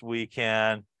this, we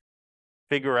can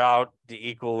figure out the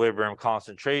equilibrium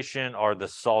concentration or the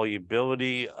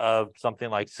solubility of something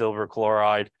like silver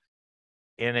chloride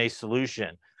in a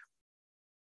solution.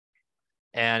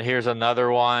 And here's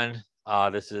another one.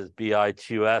 This is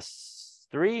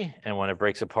Bi2S3. And when it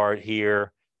breaks apart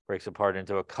here, breaks apart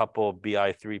into a couple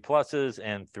Bi3 pluses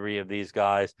and 3 of these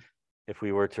guys. If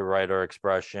we were to write our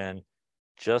expression,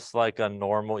 just like a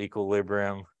normal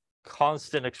equilibrium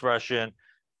constant expression,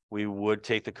 we would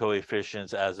take the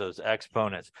coefficients as those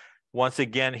exponents. Once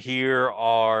again, here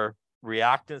our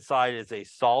reactant side is a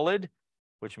solid,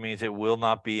 which means it will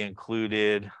not be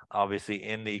included, obviously,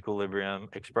 in the equilibrium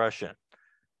expression.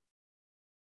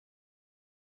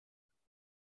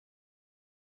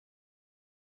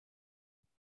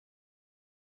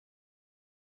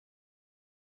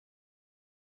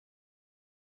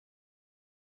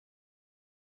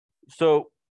 So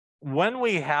when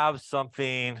we have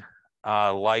something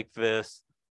like this,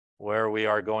 where we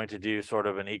are going to do sort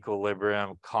of an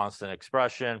equilibrium constant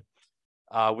expression,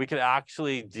 we could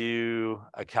actually do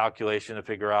a calculation to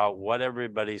figure out what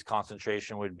everybody's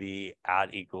concentration would be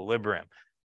at equilibrium.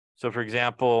 So for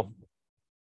example,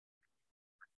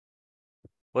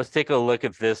 let's take a look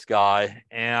at this guy.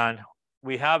 And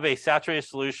we have a saturated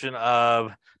solution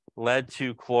of lead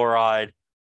 2 chloride,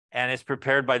 and it's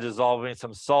prepared by dissolving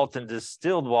some salt in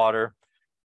distilled water.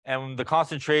 And the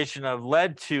concentration of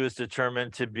lead 2 is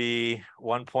determined to be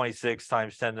 1.6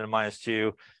 times 10 to the minus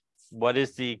 2. What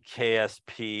is the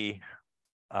KSP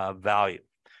value?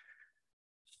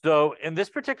 So in this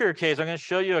particular case, I'm going to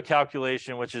show you a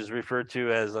calculation which is referred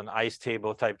to as an ice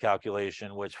table type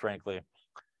calculation, which frankly,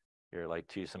 you're like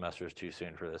 2 semesters too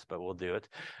soon for this, but we'll do it.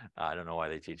 I don't know why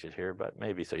they teach it here, but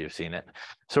maybe so you've seen it.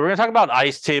 So we're going to talk about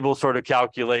ice table sort of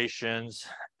calculations,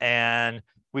 and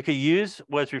we could use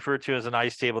what's referred to as an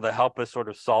ice table to help us sort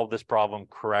of solve this problem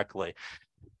correctly.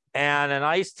 And an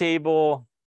ice table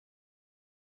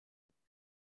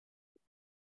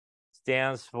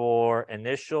stands for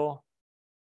initial,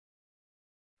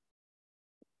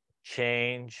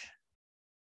 change,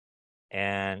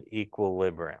 and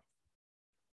equilibrium.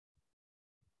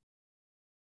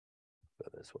 Go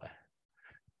this way.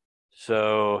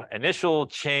 So initial,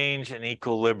 change, and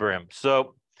equilibrium.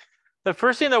 So the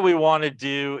first thing that we want to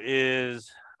do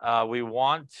is we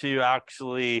want to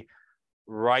actually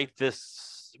write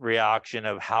this reaction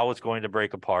of how it's going to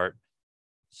break apart.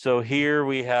 So here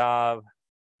we have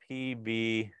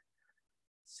PbCl2,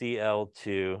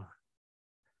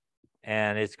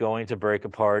 and it's going to break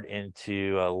apart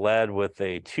into a lead with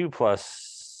a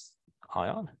 2+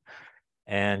 ion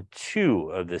and 2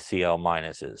 of the Cl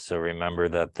minuses. So remember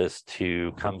that this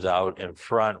 2 comes out in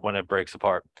front when it breaks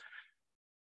apart.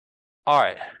 All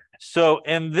right, so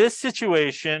in this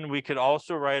situation, we could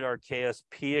also write our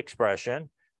KSP expression.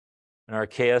 And our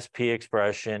KSP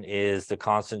expression is the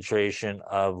concentration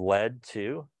of lead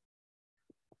 2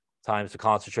 times the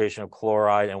concentration of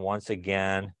chloride. And once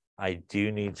again, I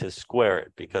do need to square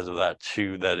it because of that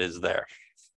 2 that is there.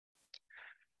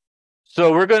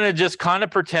 So we're going to just kind of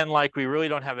pretend like we really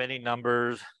don't have any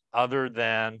numbers other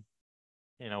than,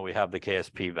 you know, we have the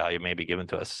KSP value maybe given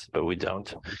to us, but we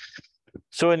don't.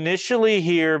 So initially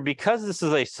here, because this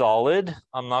is a solid,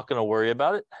 I'm not going to worry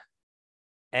about it.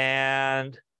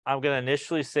 And I'm going to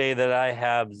initially say that I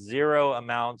have 0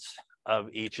 amounts of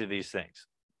each of these things.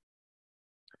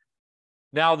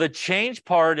 Now, the change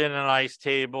part in an ice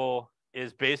table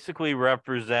is basically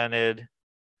represented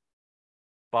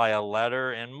by a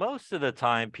letter, and most of the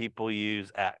time people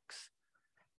use X.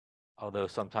 Although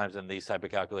sometimes in these type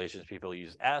of calculations, people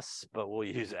use S, but we'll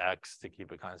use X to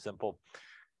keep it kind of simple.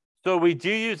 So we do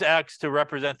use X to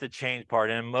represent the change part.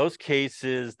 And in most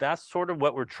cases, that's sort of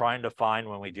what we're trying to find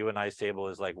when we do an ice table,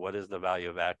 is like, what is the value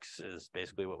of X is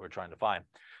basically what we're trying to find.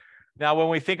 Now, when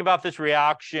we think about this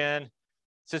reaction,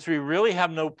 since we really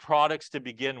have no products to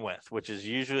begin with, which is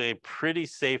usually a pretty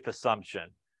safe assumption,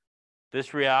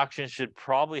 this reaction should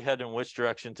probably head in which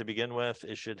direction to begin with?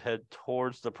 It should head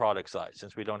towards the product side,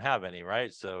 since we don't have any,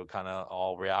 right? So kind of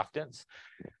all reactants.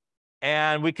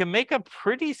 And we can make a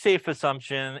pretty safe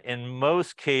assumption in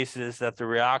most cases that the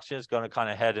reaction is going to kind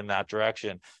of head in that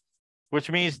direction, which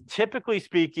means typically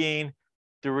speaking,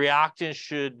 the reactant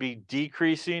should be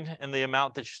decreasing in the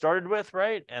amount that you started with,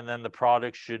 right? And then the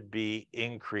product should be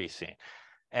increasing.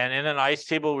 And in an ice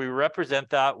table, we represent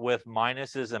that with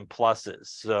minuses and pluses.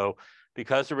 So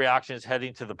because the reaction is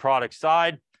heading to the product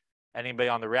side, anybody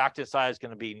on the reactant side is going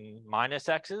to be minus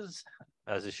X's,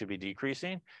 as it should be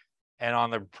decreasing. And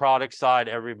on the product side,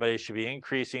 everybody should be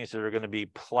increasing, so they're going to be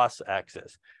plus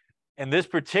X's. In this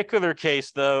particular case,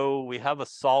 though, we have a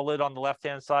solid on the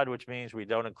left-hand side, which means we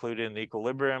don't include it in the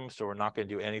equilibrium. So we're not going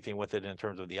to do anything with it in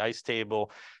terms of the ice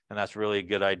table. And that's really a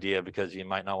good idea because you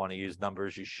might not want to use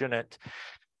numbers you shouldn't.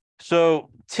 So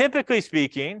typically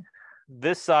speaking,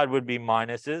 this side would be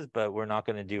minuses, but we're not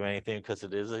going to do anything because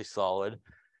it is a solid.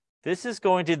 This is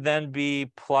going to then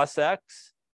be plus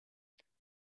x.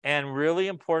 And really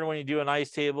important when you do an ice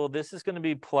table, this is going to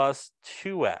be plus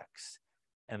 2x.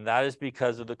 And that is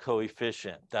because of the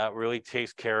coefficient. That really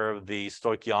takes care of the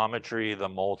stoichiometry, the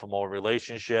mole-to-mole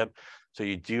relationship. So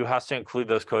you do have to include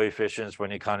those coefficients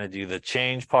when you kind of do the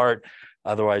change part.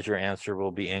 Otherwise, your answer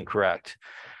will be incorrect.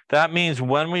 That means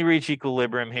when we reach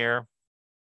equilibrium here,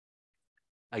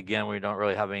 again, we don't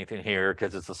really have anything here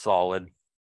because it's a solid.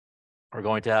 We're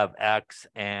going to have x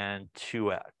and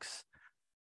 2x.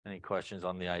 Any questions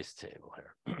on the ice table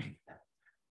here?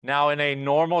 Now, in a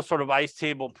normal sort of ice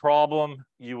table problem,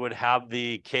 you would have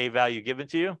the K value given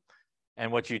to you.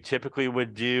 And what you typically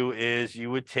would do is you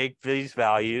would take these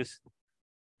values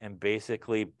and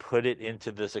basically put it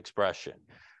into this expression.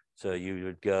 So you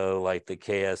would go like the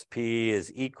KSP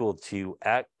is equal to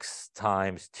x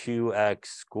times 2x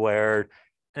squared.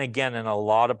 And again, in a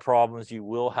lot of problems, you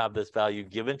will have this value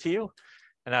given to you.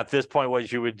 And at this point,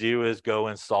 what you would do is go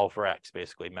and solve for x,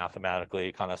 basically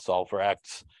mathematically kind of solve for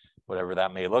x, whatever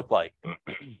that may look like.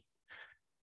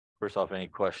 First off, any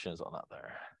questions on that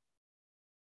there?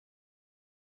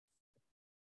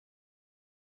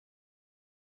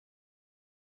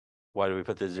 Why do we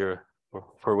put the 0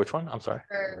 for which one? I'm sorry.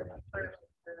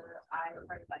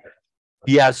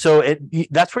 Yeah, so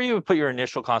that's where you would put your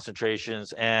initial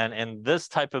concentrations, and in this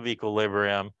type of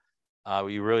equilibrium,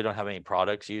 you really don't have any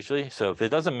products usually. So if it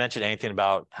doesn't mention anything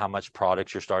about how much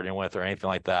products you're starting with or anything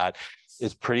like that,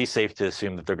 it's pretty safe to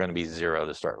assume that they're going to be 0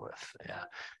 to start with. Yeah,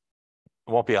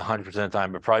 it won't be 100% of the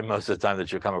time, but probably most of the time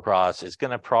that you come across, it's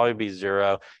going to probably be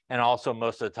 0. And also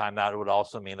most of the time, that would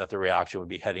also mean that the reaction would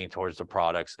be heading towards the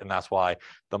products. And that's why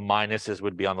the minuses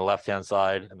would be on the left-hand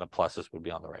side and the pluses would be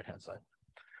on the right-hand side.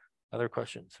 Other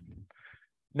questions?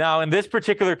 Now, in this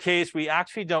particular case, we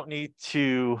actually don't need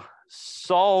to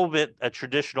solve it a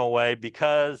traditional way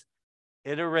because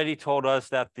it already told us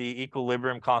that the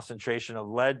equilibrium concentration of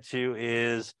lead-2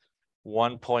 is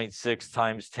 1.6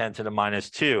 times 10 to the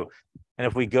minus 2. And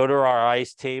if we go to our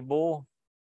ice table,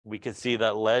 we can see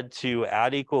that lead-2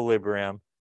 at equilibrium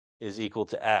is equal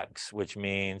to x, which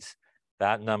means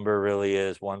that number really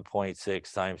is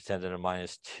 1.6 times 10 to the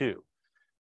minus 2.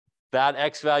 That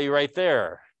x value right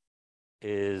there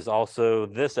is also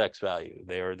this x value.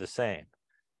 They are the same.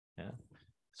 Yeah.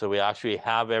 So we actually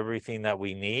have everything that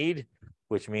we need,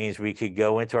 which means we could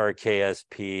go into our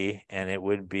KSP and it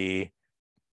would be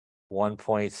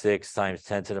 1.6 times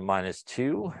 10 to the minus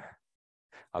 2.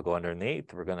 I'll go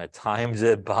underneath. We're going to times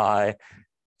it by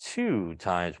 2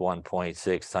 times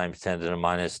 1.6 times 10 to the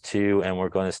minus 2, and we're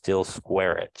going to still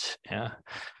square it. Yeah.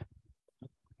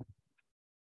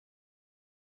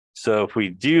 So if we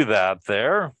do that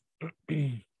there,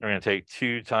 we're going to take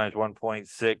 2 times 1.6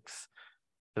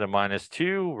 to the minus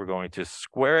 2. We're going to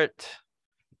square it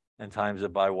and times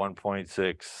it by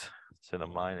 1.6 to the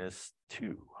minus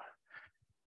 2.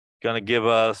 Going to give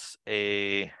us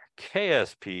a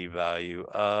KSP value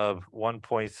of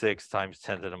 1.6 times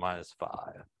 10 to the minus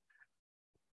 5.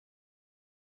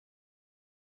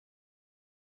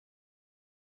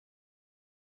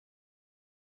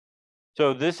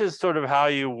 So this is sort of how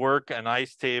you work an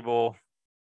ice table.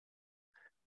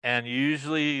 And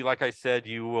usually, like I said,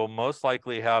 you will most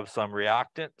likely have some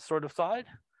reactant sort of side.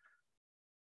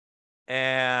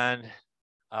 And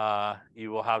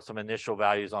you will have some initial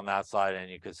values on that side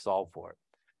and you could solve for it.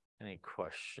 Any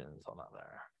questions on that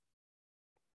there?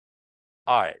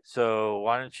 All right, so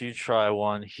why don't you try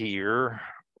one here?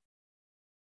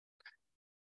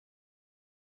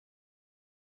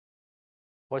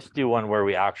 Let's do one where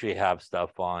we actually have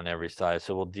stuff on every side.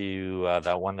 So we'll do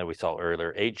that one that we saw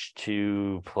earlier,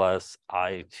 H2 plus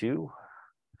I2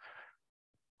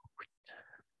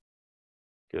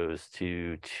 goes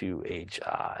to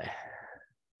 2HI.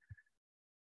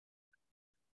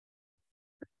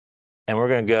 And we're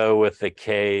going to go with the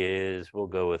K is, we'll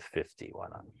go with 50. Why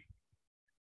not?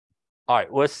 All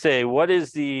right, let's say, what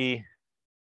is the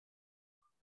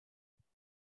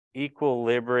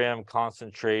equilibrium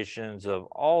concentrations of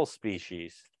all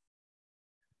species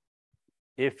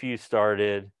if you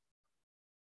started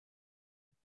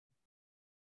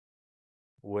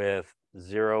with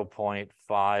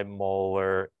 0.5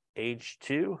 molar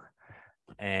H2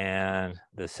 and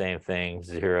the same thing,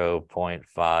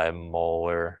 0.5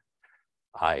 molar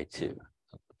I2.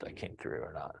 If that came through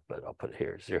or not, but I'll put it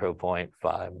here,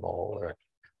 0.5 molar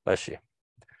Bless you.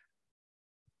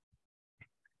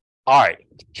 All right,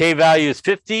 K value is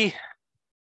 50.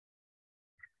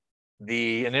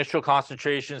 The initial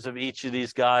concentrations of each of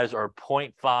these guys are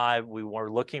 0.5. We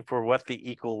were looking for what the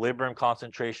equilibrium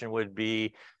concentration would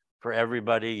be for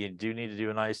everybody. You do need to do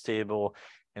an ice table.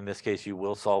 In this case, you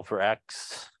will solve for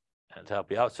X and to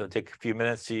help you out. So take a few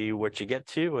minutes, see what you get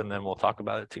to, and then we'll talk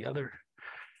about it together.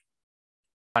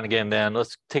 And again, then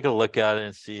let's take a look at it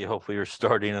and see, hopefully you're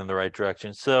starting in the right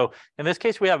direction. So in this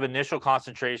case, we have initial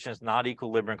concentrations, not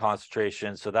equilibrium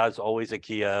concentrations. So that's always a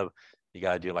key of, you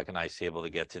got to do like an ice table to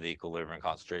get to the equilibrium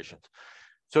concentrations.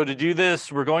 So to do this,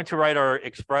 we're going to write our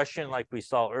expression like we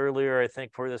saw earlier. I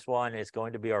think for this one, it's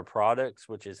going to be our products,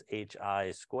 which is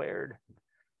HI squared,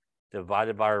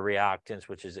 divided by our reactants,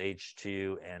 which is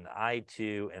H2 and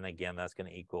I2. And again, that's going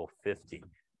to equal 50.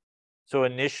 So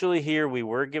initially here, we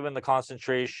were given the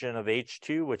concentration of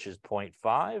H2, which is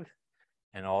 0.5,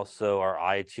 and also our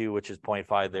I2, which is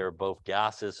 0.5. They're both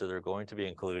gases, so they're going to be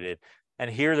included. And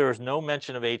here, there was no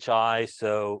mention of HI,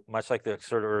 so much like the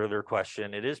sort of earlier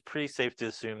question, it is pretty safe to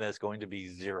assume that it's going to be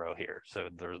 0 here. So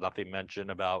there's nothing mentioned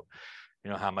about,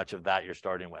 how much of that you're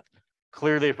starting with.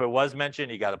 Clearly, if it was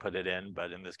mentioned, you got to put it in,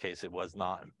 but in this case, it was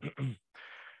not.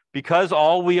 Because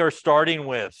all we are starting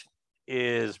with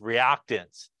is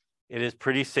reactants, it is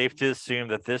pretty safe to assume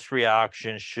that this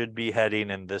reaction should be heading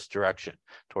in this direction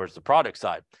towards the product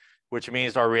side, which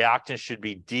means our reactants should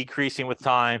be decreasing with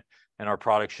time and our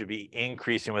product should be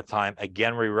increasing with time.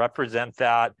 Again, we represent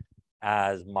that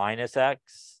as minus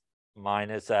X,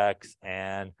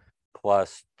 and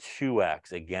plus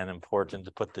 2X. Again, important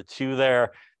to put the 2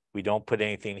 there. We don't put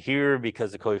anything here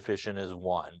because the coefficient is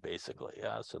 1, basically.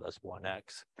 Yeah, so that's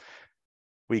 1X.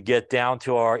 We get down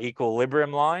to our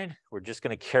equilibrium line. We're just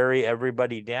going to carry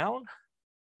everybody down.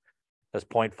 That's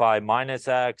 0.5 minus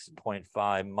X,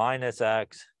 0.5 minus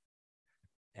X,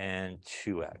 and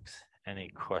 2X. Any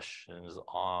questions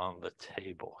on the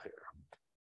table here?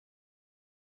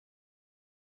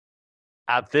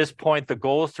 At this point, the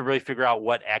goal is to really figure out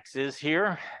what X is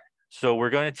here. So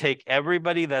we're going to take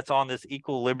everybody that's on this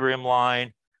equilibrium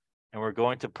line, and we're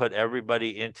going to put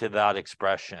everybody into that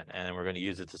expression, and we're going to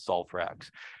use it to solve for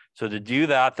X. So to do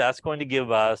that, that's going to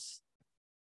give us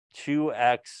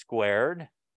 2X squared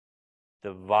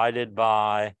divided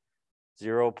by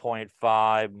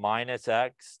 0.5 minus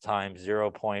X times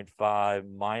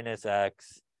 0.5 minus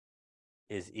X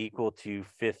is equal to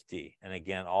 50. And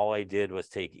again, all I did was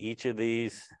take each of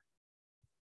these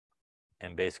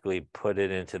and basically put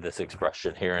it into this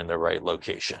expression here in the right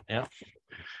location. Yeah.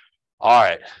 All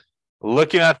right.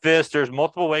 Looking at this, there's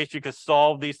multiple ways you could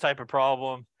solve these type of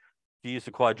problems. You use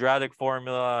the quadratic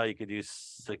formula. You could use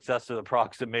successive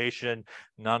approximation,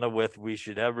 none of which we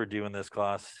should ever do in this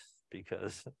class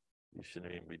because you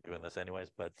shouldn't even be doing this anyways,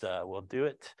 but we'll do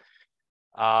it.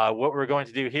 What we're going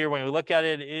to do here when we look at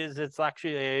it is it's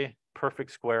actually a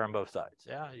perfect square on both sides.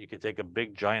 Yeah, you could take a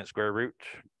big giant square root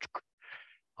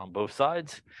on both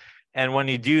sides. And when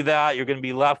you do that, you're going to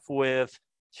be left with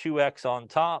 2X on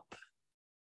top,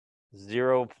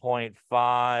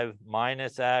 0.5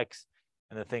 minus X.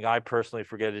 And the thing I personally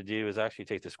forget to do is actually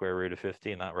take the square root of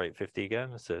 50 and not write 50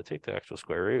 again. So take the actual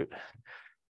square root.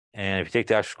 And if you take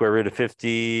the actual square root of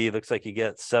 50, it looks like you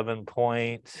get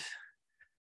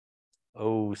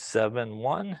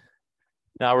 7.071.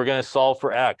 Now we're going to solve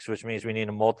for X, which means we need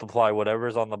to multiply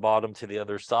whatever's on the bottom to the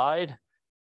other side.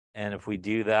 And if we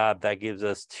do that, that gives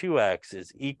us 2X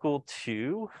is equal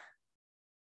to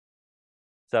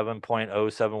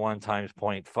 7.071 times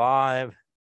 0.5,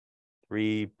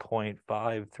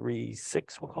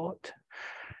 3.536, we'll call it.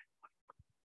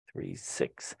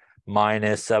 36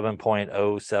 minus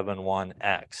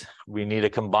 7.071X. We need to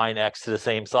combine X to the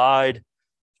same side. So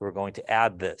we're going to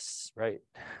add this, right,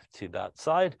 to that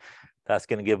side. That's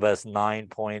going to give us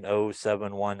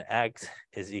 9.071X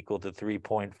is equal to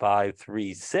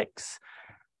 3.536.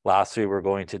 Lastly, we're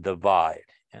going to divide.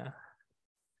 Yeah.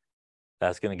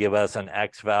 That's going to give us an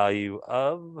X value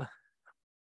of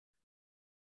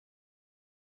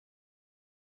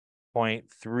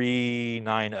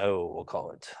 0.390, we'll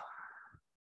call it.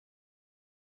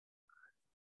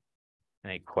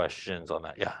 Any questions on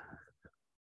that? Yeah.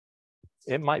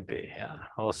 It might be, yeah.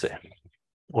 We'll see.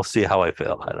 We'll see how I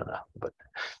feel. I don't know. But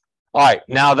all right,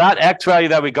 now that X value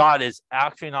that we got is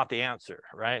actually not the answer,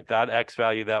 right? That X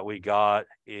value that we got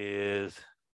is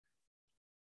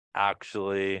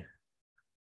actually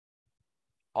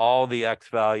all the X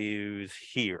values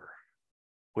here,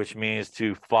 which means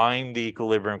to find the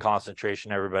equilibrium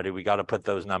concentration, everybody, we got to put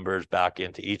those numbers back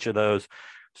into each of those.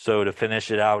 So to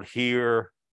finish it out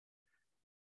here,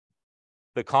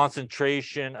 the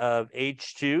concentration of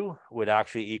H2 would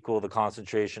actually equal the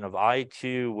concentration of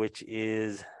I2, which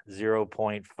is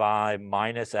 0.5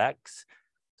 minus X.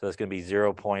 So it's going to be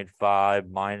 0.5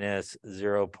 minus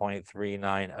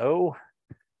 0.390.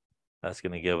 That's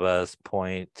going to give us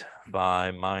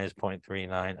 0.5 minus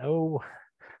 0.390,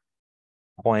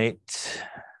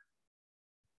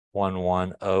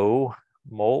 0.110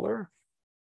 molar.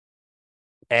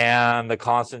 And the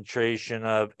concentration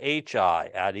of HI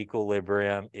at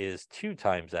equilibrium is 2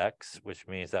 times X, which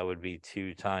means that would be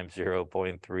 2 times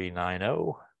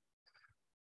 0.390.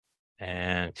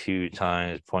 And 2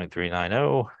 times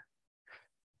 0.390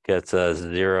 gets us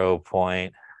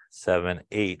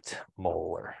 0.78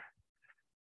 molar.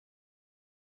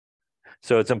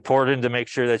 So it's important to make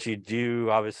sure that you do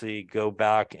obviously go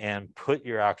back and put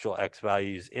your actual X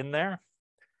values in there.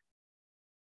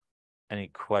 Any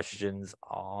questions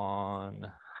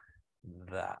on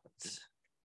that?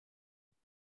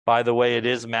 By the way, it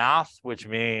is math, which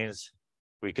means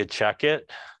we could check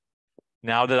it.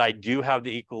 Now that I do have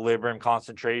the equilibrium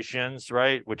concentrations,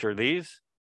 right, which are these,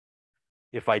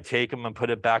 if I take them and put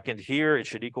it back into here, it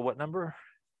should equal what number?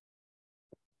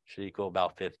 Should equal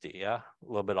about 50, yeah? A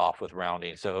little bit off with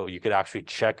rounding. So you could actually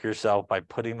check yourself by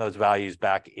putting those values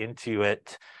back into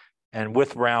it. And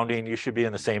with rounding, you should be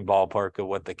in the same ballpark of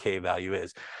what the K value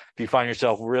is. If you find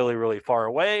yourself really, really far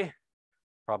away,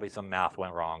 probably some math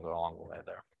went wrong along the way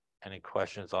there. Any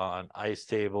questions on ICE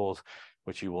tables,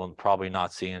 which you will probably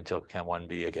not see until Chem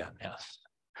 1B again? Yes.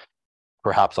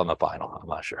 Perhaps on the final, I'm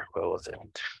not sure, but we'll see.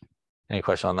 Any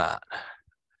question on that?